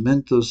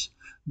fundamentos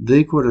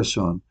de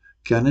corazón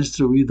que han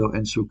instruido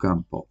en su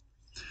campo.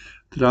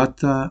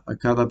 trata a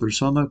cada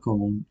persona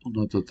como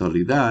una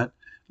totalidad,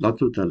 la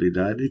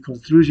totalidad, y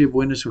construye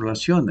buenas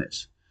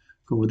relaciones.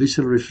 Como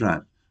dice el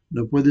refrán,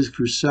 no puedes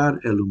cruzar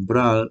el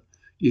umbral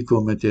y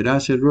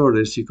cometerás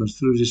errores si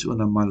construyes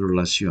una mala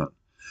relación.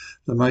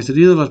 La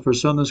mayoría de las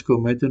personas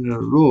cometen el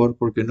error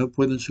porque no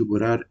pueden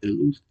superar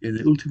en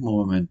el último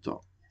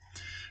momento.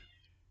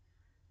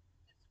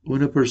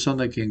 Una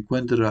persona que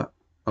encuentra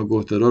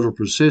agotador el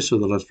proceso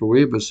de las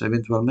pruebas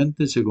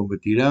eventualmente se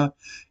convertirá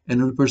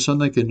en una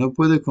persona que no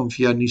puede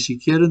confiar ni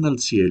siquiera en el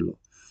cielo.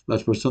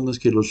 Las personas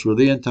que los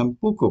rodean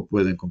tampoco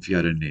pueden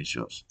confiar en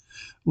ellos.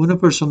 Una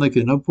persona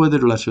que no puede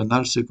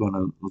relacionarse con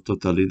la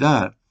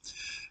totalidad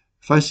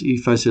y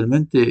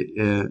fácilmente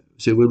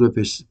se vuelve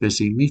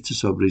pesimista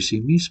sobre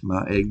sí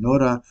misma e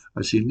ignora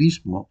a sí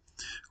mismo,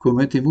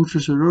 comete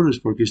muchos errores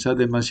porque está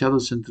demasiado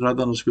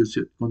centrado en las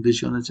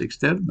condiciones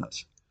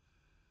externas.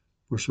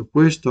 Por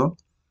supuesto,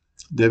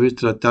 debes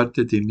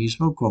tratarte a ti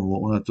mismo como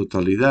una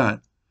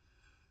totalidad,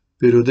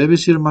 pero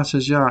debes ir más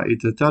allá y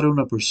tratar a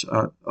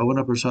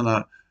una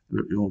persona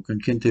con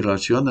quien te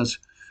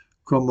relacionas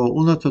como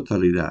una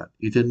totalidad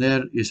y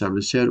tener y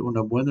establecer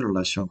una buena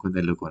relación con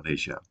él o con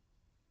ella.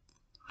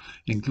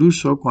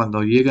 Incluso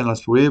cuando llegan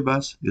las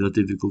pruebas y las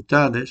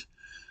dificultades,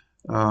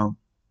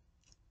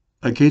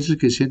 aquellos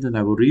que sienten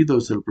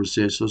aburridos del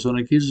proceso son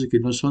aquellos que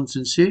no son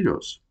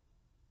sinceros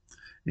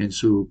en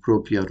su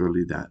propia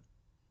realidad.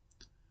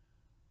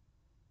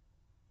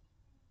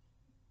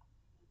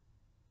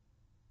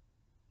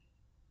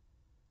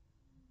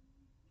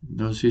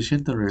 No se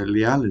sienten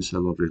leales a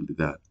la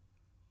realidad.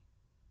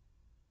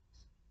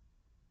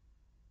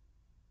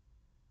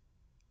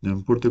 No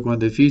importa cuán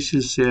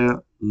difícil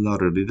sea la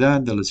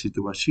realidad de la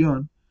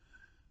situación,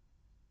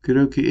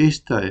 creo que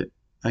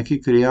hay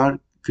que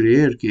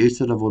creer que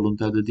esta es la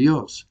voluntad de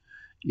Dios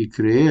y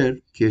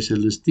creer que es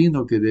el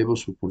destino que debo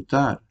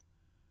soportar.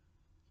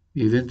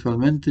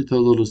 Eventualmente,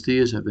 todos los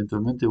días,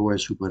 eventualmente voy a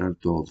superar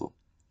todo.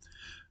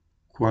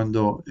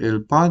 Cuando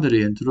el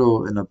padre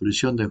entró en la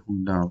prisión de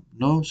Jeonseong,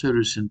 no se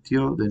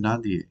resintió de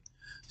nadie,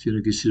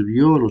 sino que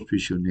sirvió a los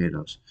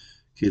prisioneros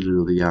que le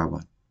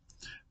rodeaban.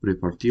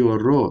 Repartió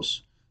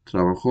arroz,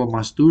 trabajó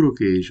más duro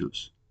que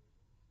ellos.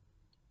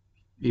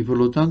 Y por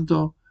lo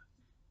tanto,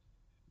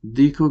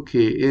 dijo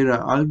que era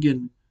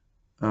alguien,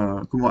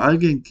 como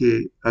alguien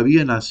que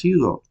había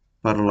nacido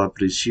para la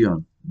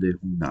prisión de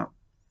Jeonseong.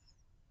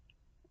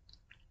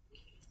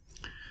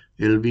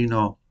 Él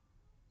vino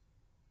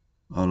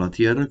a la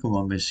tierra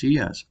como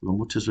Mesías, con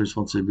muchas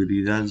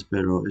responsabilidades,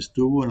 pero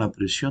estuvo en la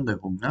prisión de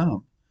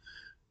Jeonseong.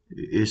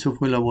 Eso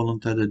fue la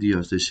voluntad de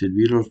Dios, de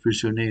servir a los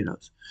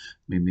prisioneros.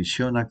 Mi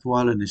misión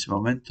actual en ese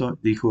momento,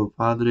 dijo el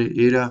Padre,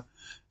 era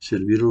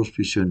servir a los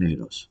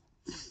prisioneros.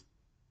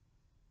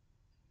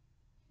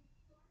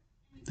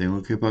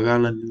 Tengo que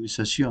pagar la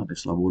indemnización,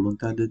 es la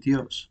voluntad de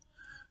Dios.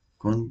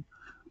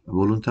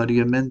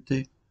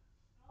 Voluntariamente,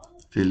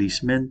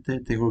 felizmente,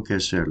 tengo que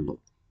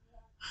hacerlo.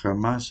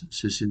 Jamás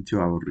se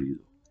sintió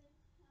aburrido.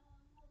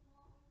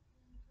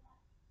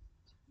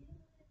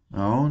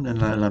 Aún en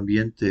el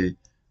ambiente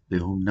de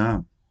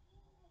Jeonseong,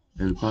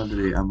 el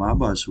Padre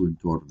amaba a su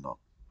entorno,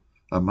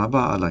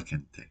 amaba a la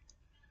gente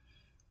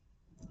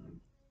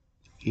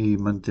y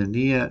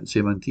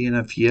se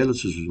mantenía fiel a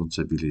sus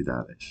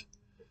responsabilidades.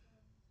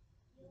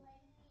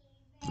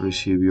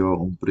 Recibió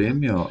un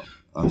premio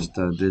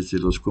hasta desde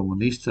los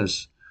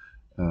comunistas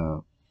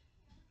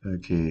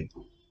que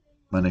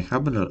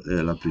manejaban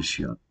la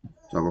prisión.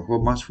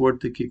 Trabajó más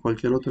fuerte que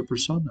cualquier otra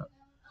persona.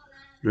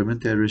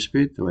 Realmente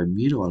respeto,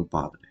 admiro al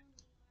Padre.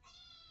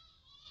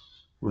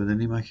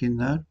 ¿Pueden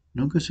imaginar?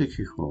 Nunca se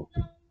quejó.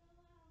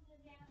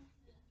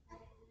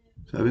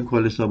 ¿Saben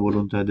cuál es la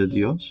voluntad de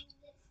Dios?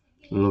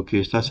 Lo que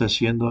estás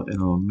haciendo en el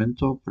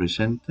momento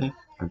presente,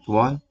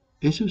 actual,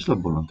 esa es la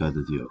voluntad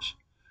de Dios.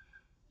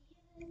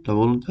 La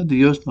voluntad de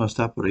Dios no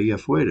está por ahí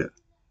afuera.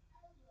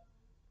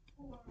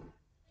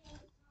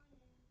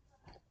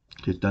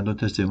 Dando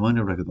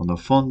testimonio, recaudando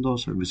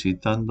fondos,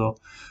 visitando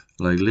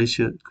la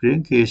iglesia.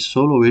 ¿Creen que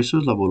solo eso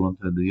es la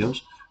voluntad de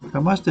Dios?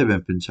 Jamás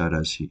deben pensar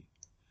así.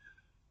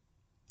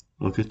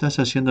 Lo que estás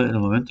haciendo en el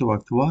momento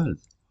actual,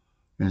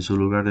 en su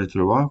lugar de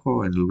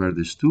trabajo, en el lugar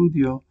de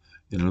estudio,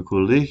 en el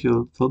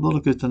colegio, todo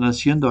lo que están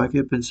haciendo, hay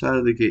que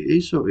pensar de que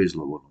eso es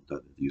la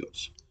voluntad de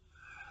Dios.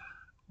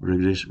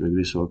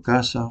 Regreso a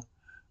casa,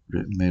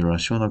 me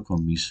relaciono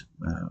con mis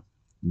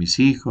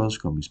hijos,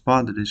 con mis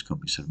padres, con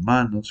mis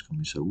hermanos, con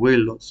mis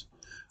abuelos.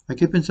 Hay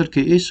que pensar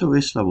que eso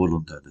es la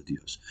voluntad de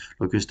Dios.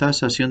 Lo que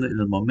estás haciendo en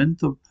el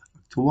momento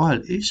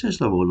actual, esa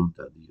es la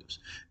voluntad de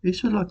Dios.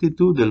 Esa es la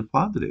actitud del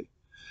Padre.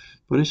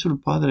 Por eso el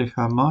Padre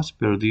jamás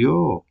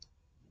perdió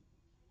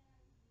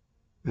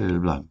el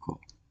blanco.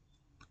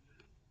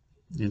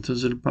 Y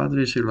entonces el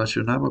Padre se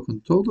relacionaba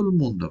con todo el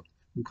mundo,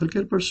 con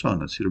cualquier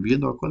persona,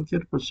 sirviendo a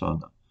cualquier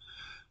persona.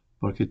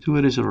 Porque tú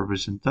eres el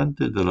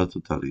representante de la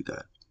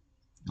totalidad.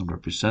 Un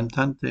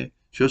representante,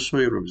 yo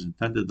soy el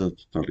representante de la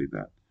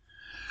totalidad.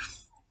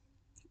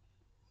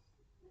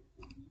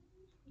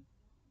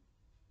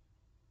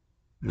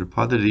 El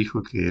Padre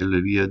dijo que él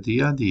vivía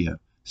día a día,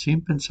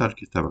 sin pensar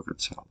que estaba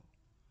cansado.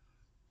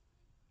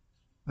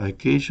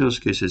 Aquellos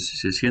que se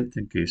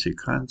sienten que se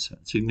cansan,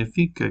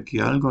 significa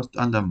que algo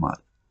anda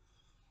mal.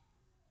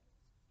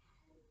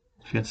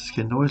 Piensas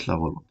que no es la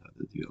voluntad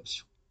de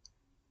Dios.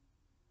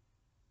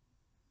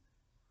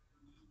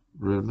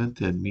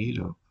 Realmente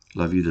admiro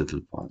la vida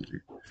del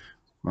Padre.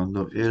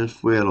 Cuando Él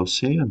fue al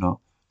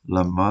océano,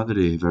 la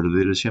Madre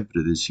Verdadera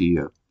siempre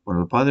decía,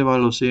 cuando el Padre va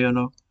al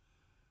océano,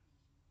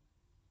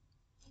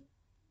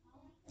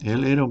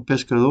 Él era un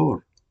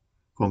pescador,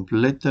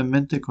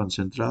 completamente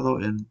concentrado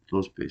en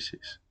los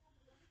peces.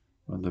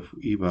 Cuando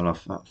iba a la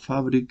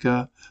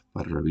fábrica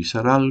para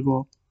revisar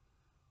algo,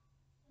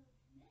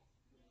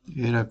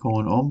 era como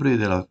un hombre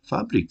de la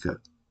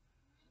fábrica,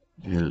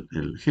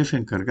 el jefe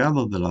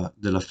encargado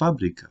de la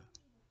fábrica.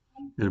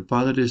 El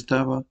Padre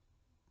estaba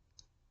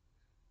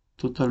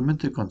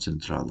totalmente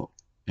concentrado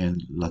en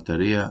la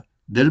tarea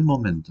del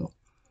momento.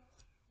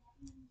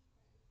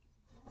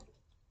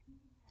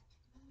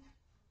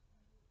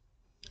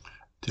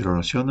 Te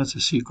relacionas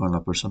así con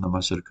la persona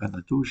más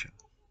cercana tuya,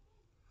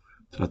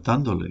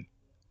 tratándole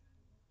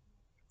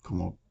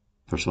como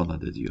persona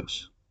de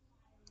Dios.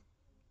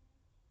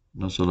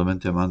 No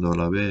solamente amando a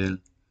la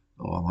Abel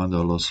o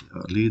amando a los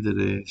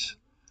líderes,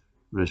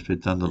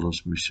 respetando a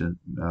los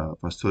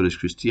pastores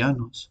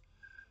cristianos.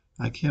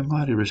 Hay que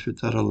amar y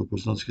respetar a las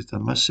personas que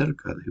están más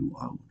cerca de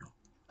uno,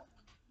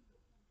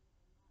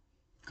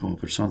 como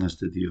personas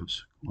de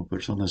Dios, como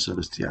personas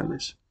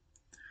celestiales.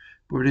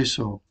 Por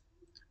eso,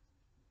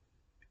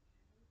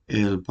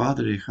 el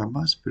Padre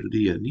jamás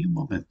perdía ni un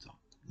momento,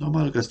 no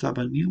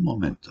malgastaba ni un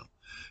momento.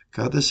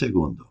 Cada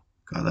segundo,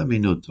 cada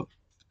minuto,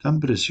 tan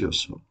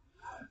precioso,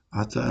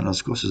 hasta en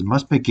las cosas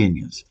más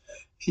pequeñas.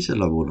 Esa es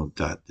la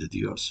voluntad de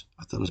Dios,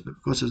 hasta las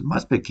cosas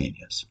más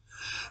pequeñas.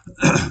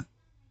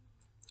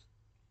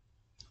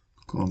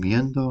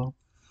 Comiendo,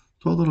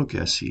 todo lo que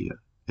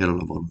hacía era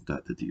la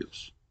voluntad de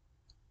Dios.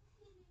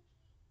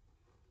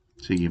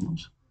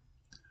 Seguimos.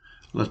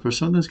 Las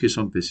personas que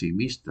son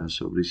pesimistas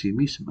sobre sí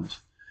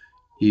mismas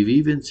y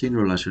viven sin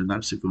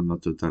relacionarse con la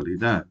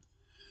totalidad,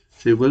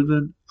 se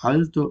vuelven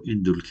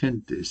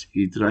autoindulgentes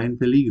y traen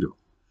peligro.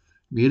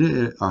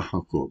 Mire a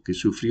Jacob, que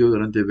sufrió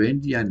durante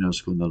 20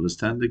 años con el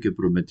estante que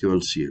prometió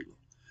al cielo,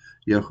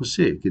 y a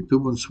José, que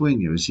tuvo un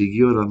sueño y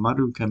siguió el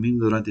amargo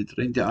camino durante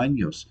 30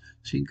 años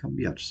sin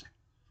cambiarse.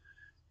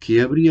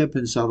 ¿Qué habría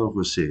pensado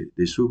José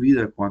de su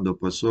vida cuando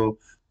pasó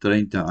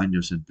 30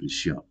 años en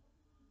prisión?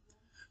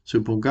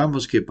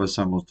 Supongamos que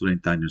pasamos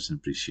 30 años en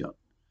prisión.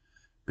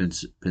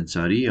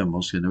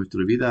 Pensaríamos que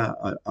nuestra vida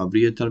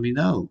habría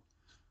terminado.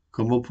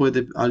 ¿Cómo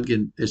puede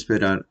alguien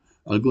esperar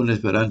alguna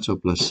esperanza o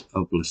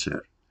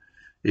placer?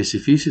 Es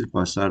difícil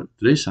pasar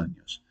 3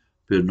 años,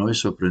 pero no es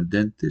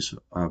sorprendente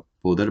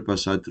poder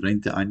pasar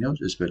 30 años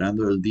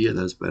esperando el día de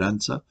la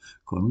esperanza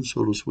con un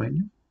solo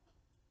sueño.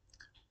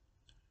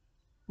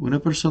 Una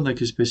persona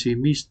que es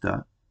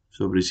pesimista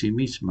sobre sí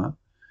misma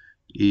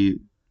y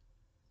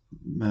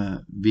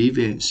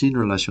vive sin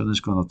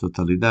relaciones con la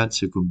totalidad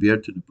se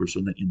convierte en una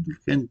persona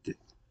indulgente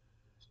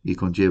y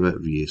conlleva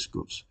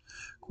riesgos.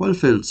 ¿Cuál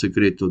fue el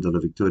secreto de la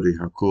victoria de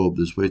Jacob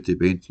después de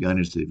 20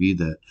 años de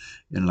vida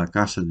en la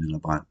casa de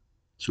Labán,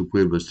 su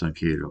pueblo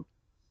extranjero?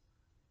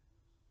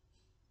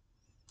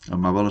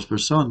 Amaba a las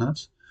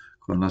personas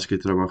con las que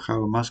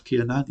trabajaba más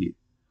que a nadie.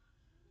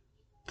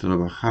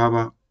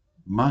 Trabajaba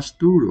más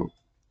duro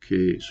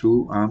que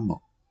su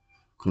amo,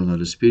 con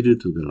el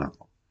espíritu del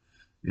amo,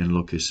 en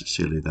lo que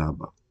se le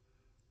daba.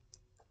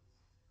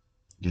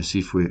 Y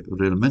así fue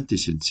realmente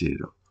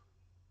sincero.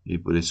 Y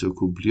por eso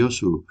cumplió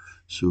su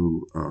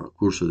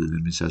curso de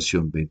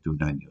indemnización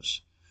 21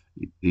 años.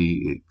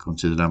 Y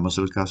consideramos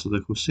el caso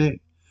de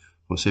José.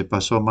 José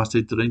pasó más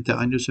de 30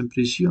 años en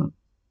prisión.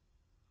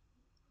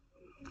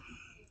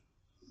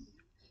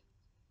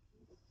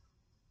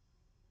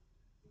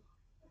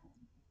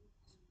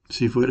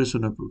 Si fueras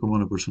como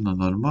una persona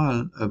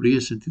normal,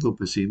 habrías sentido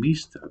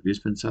pesimista, habrías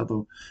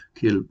pensado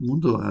que el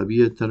mundo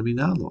había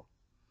terminado.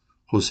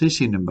 José,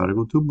 sin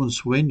embargo, tuvo un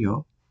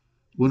sueño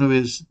una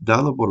vez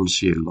dado por el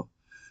cielo.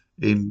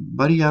 E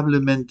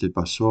invariablemente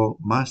pasó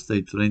más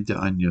de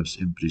 30 años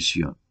en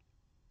prisión.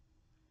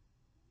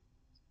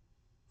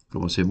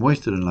 Como se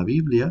muestra en la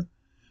Biblia,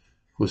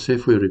 José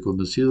fue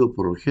reconocido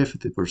por el jefe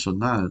de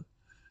personal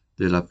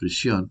de la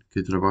prisión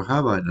que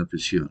trabajaba en la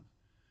prisión.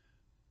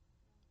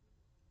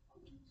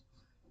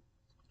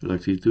 La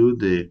actitud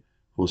de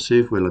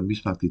José fue la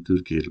misma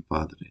actitud que el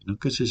padre.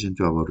 Nunca se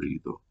sintió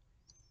aburrido.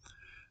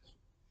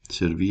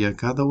 Servía a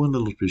cada uno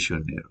de los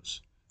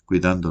prisioneros,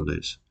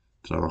 cuidándoles,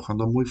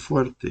 trabajando muy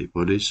fuerte, y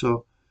por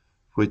eso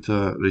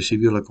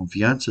recibió la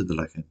confianza de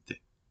la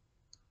gente.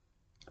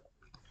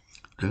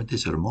 Realmente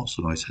es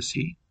hermoso, ¿no es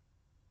así?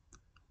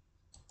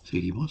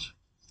 Seguimos.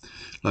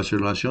 Las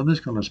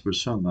relaciones con las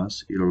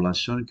personas y la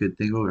relación que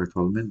tengo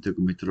actualmente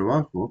con mi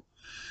trabajo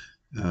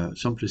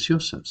son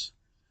preciosas.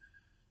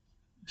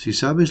 Si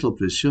sabes lo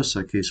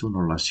preciosa que es una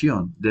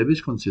relación,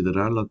 debes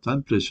considerarla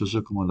tan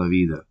preciosa como la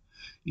vida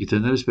y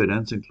tener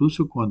esperanza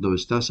incluso cuando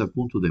estás a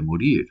punto de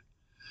morir.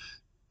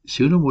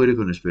 Si uno muere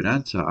con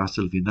esperanza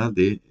hasta el final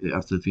de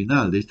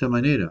esta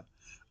manera,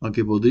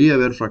 aunque podría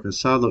haber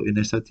fracasado en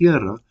esta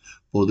tierra,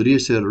 podría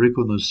ser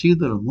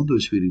reconocido en el mundo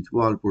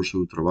espiritual por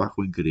su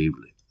trabajo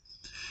increíble.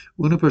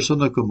 Una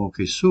persona como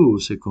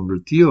Jesús se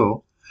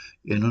convirtió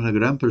en una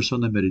gran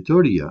persona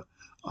meritoria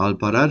al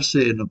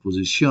pararse en la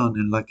posición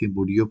en la que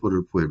murió por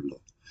el pueblo,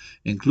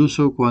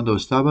 incluso cuando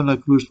estaba en la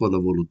cruz por la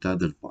voluntad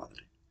del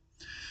Padre.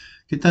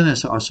 ¿Qué tan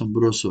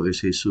asombroso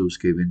es Jesús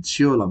que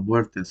venció la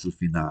muerte hasta el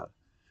final,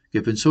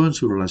 que pensó en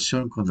su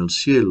relación con el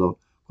cielo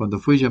cuando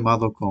fue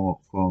llamado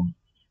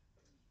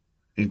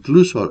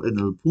incluso en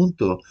el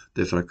punto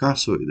de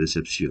fracaso y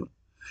decepción?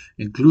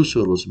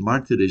 Incluso los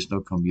mártires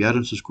no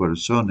cambiaron sus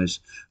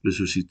corazones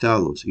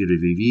resucitados y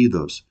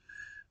revividos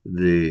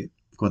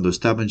cuando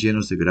estaban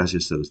llenos de gracia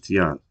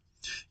celestial.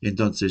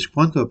 Entonces,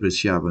 ¿cuánto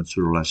apreciaban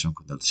su relación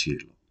con el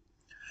cielo?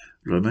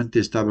 Realmente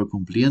estaba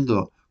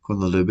cumpliendo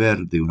con el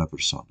deber de una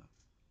persona.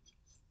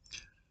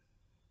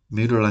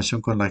 Mi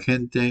relación con la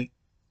gente,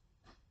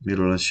 mi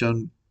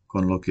relación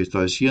con lo que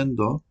estoy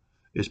haciendo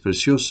es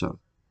preciosa.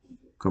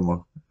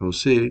 Como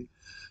José,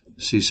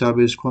 si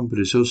sabes cuán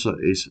preciosa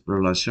es la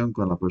relación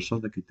con la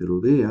persona que te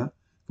rodea,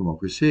 como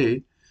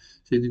José,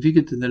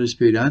 significa tener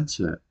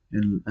esperanza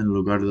en el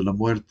lugar de la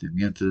muerte,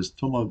 mientras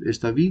tomas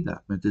esta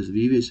vida, mientras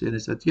vives en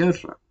esta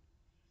tierra.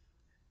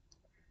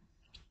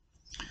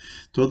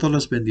 Todas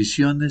las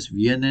bendiciones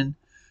vienen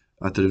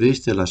a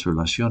través de las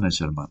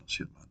relaciones, hermanos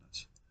y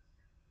hermanas.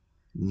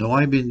 No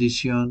hay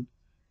bendición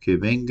que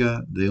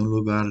venga de un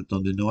lugar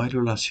donde no hay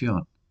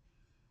relación.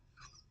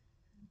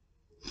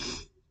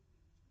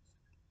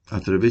 A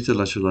través de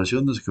las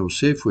relaciones,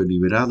 José fue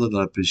liberado de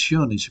la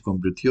prisión y se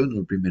convirtió en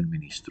el primer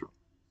ministro.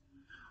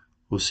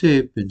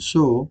 José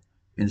pensó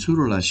en su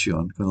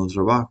relación con el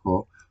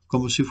trabajo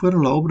como si fuera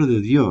la obra de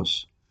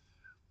Dios,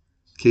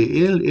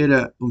 que él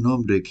era un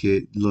hombre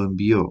que lo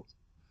envió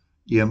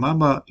y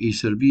amaba y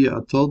servía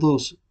a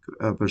todas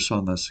las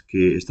personas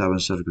que estaban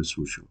cerca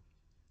suyo.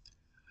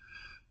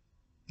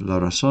 La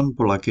razón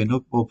por la que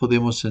no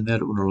podemos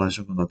tener una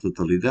relación con la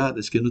totalidad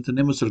es que no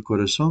tenemos el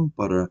corazón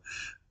para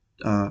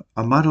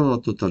amar a la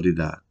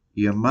totalidad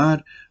y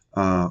amar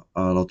a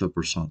la otra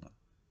persona.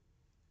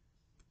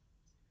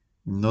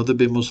 No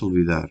debemos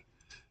olvidar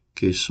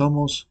que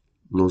somos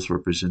los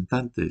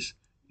representantes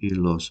y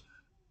los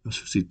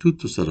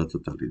sustitutos de la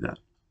totalidad.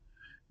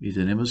 Y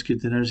tenemos que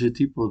tener ese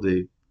tipo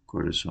de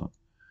corazón.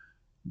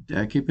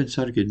 Hay que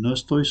pensar que no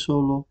estoy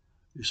solo,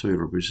 soy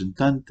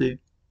representante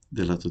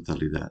de la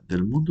totalidad,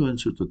 del mundo en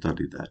su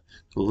totalidad,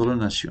 toda la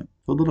nación,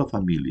 toda la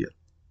familia.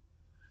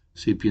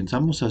 Si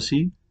pensamos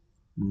así,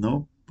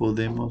 no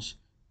podemos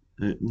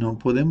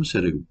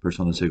ser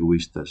personas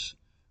egoístas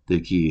de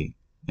aquí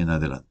en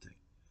adelante.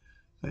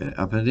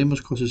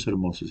 Aprendemos cosas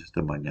hermosas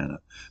esta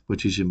mañana.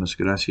 Muchísimas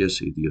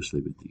gracias y Dios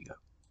le bendiga.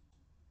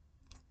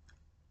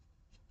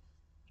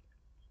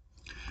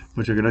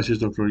 Muchas gracias,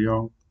 doctor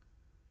Young,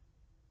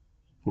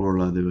 por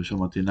la devoción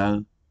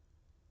matinal.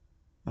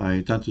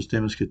 Hay tantos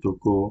temas que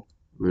tocó.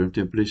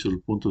 Contemplé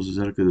los puntos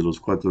acerca de los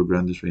 4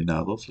 grandes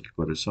reinados, el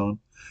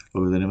corazón,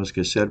 lo que tenemos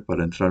que hacer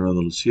para entrar en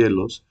los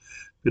cielos,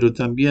 pero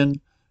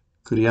también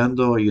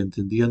creando y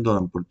entendiendo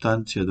la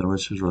importancia de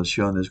nuestras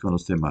relaciones con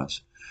los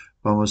demás.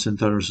 Vamos a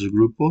entrar en nuestros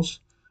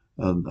grupos.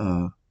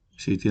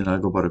 Si tienen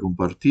algo para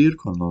compartir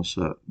con los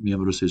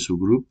miembros de su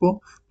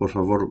grupo, por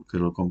favor que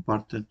lo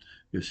compartan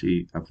y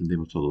así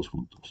aprendemos todos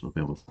juntos. Nos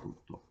vemos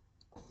pronto.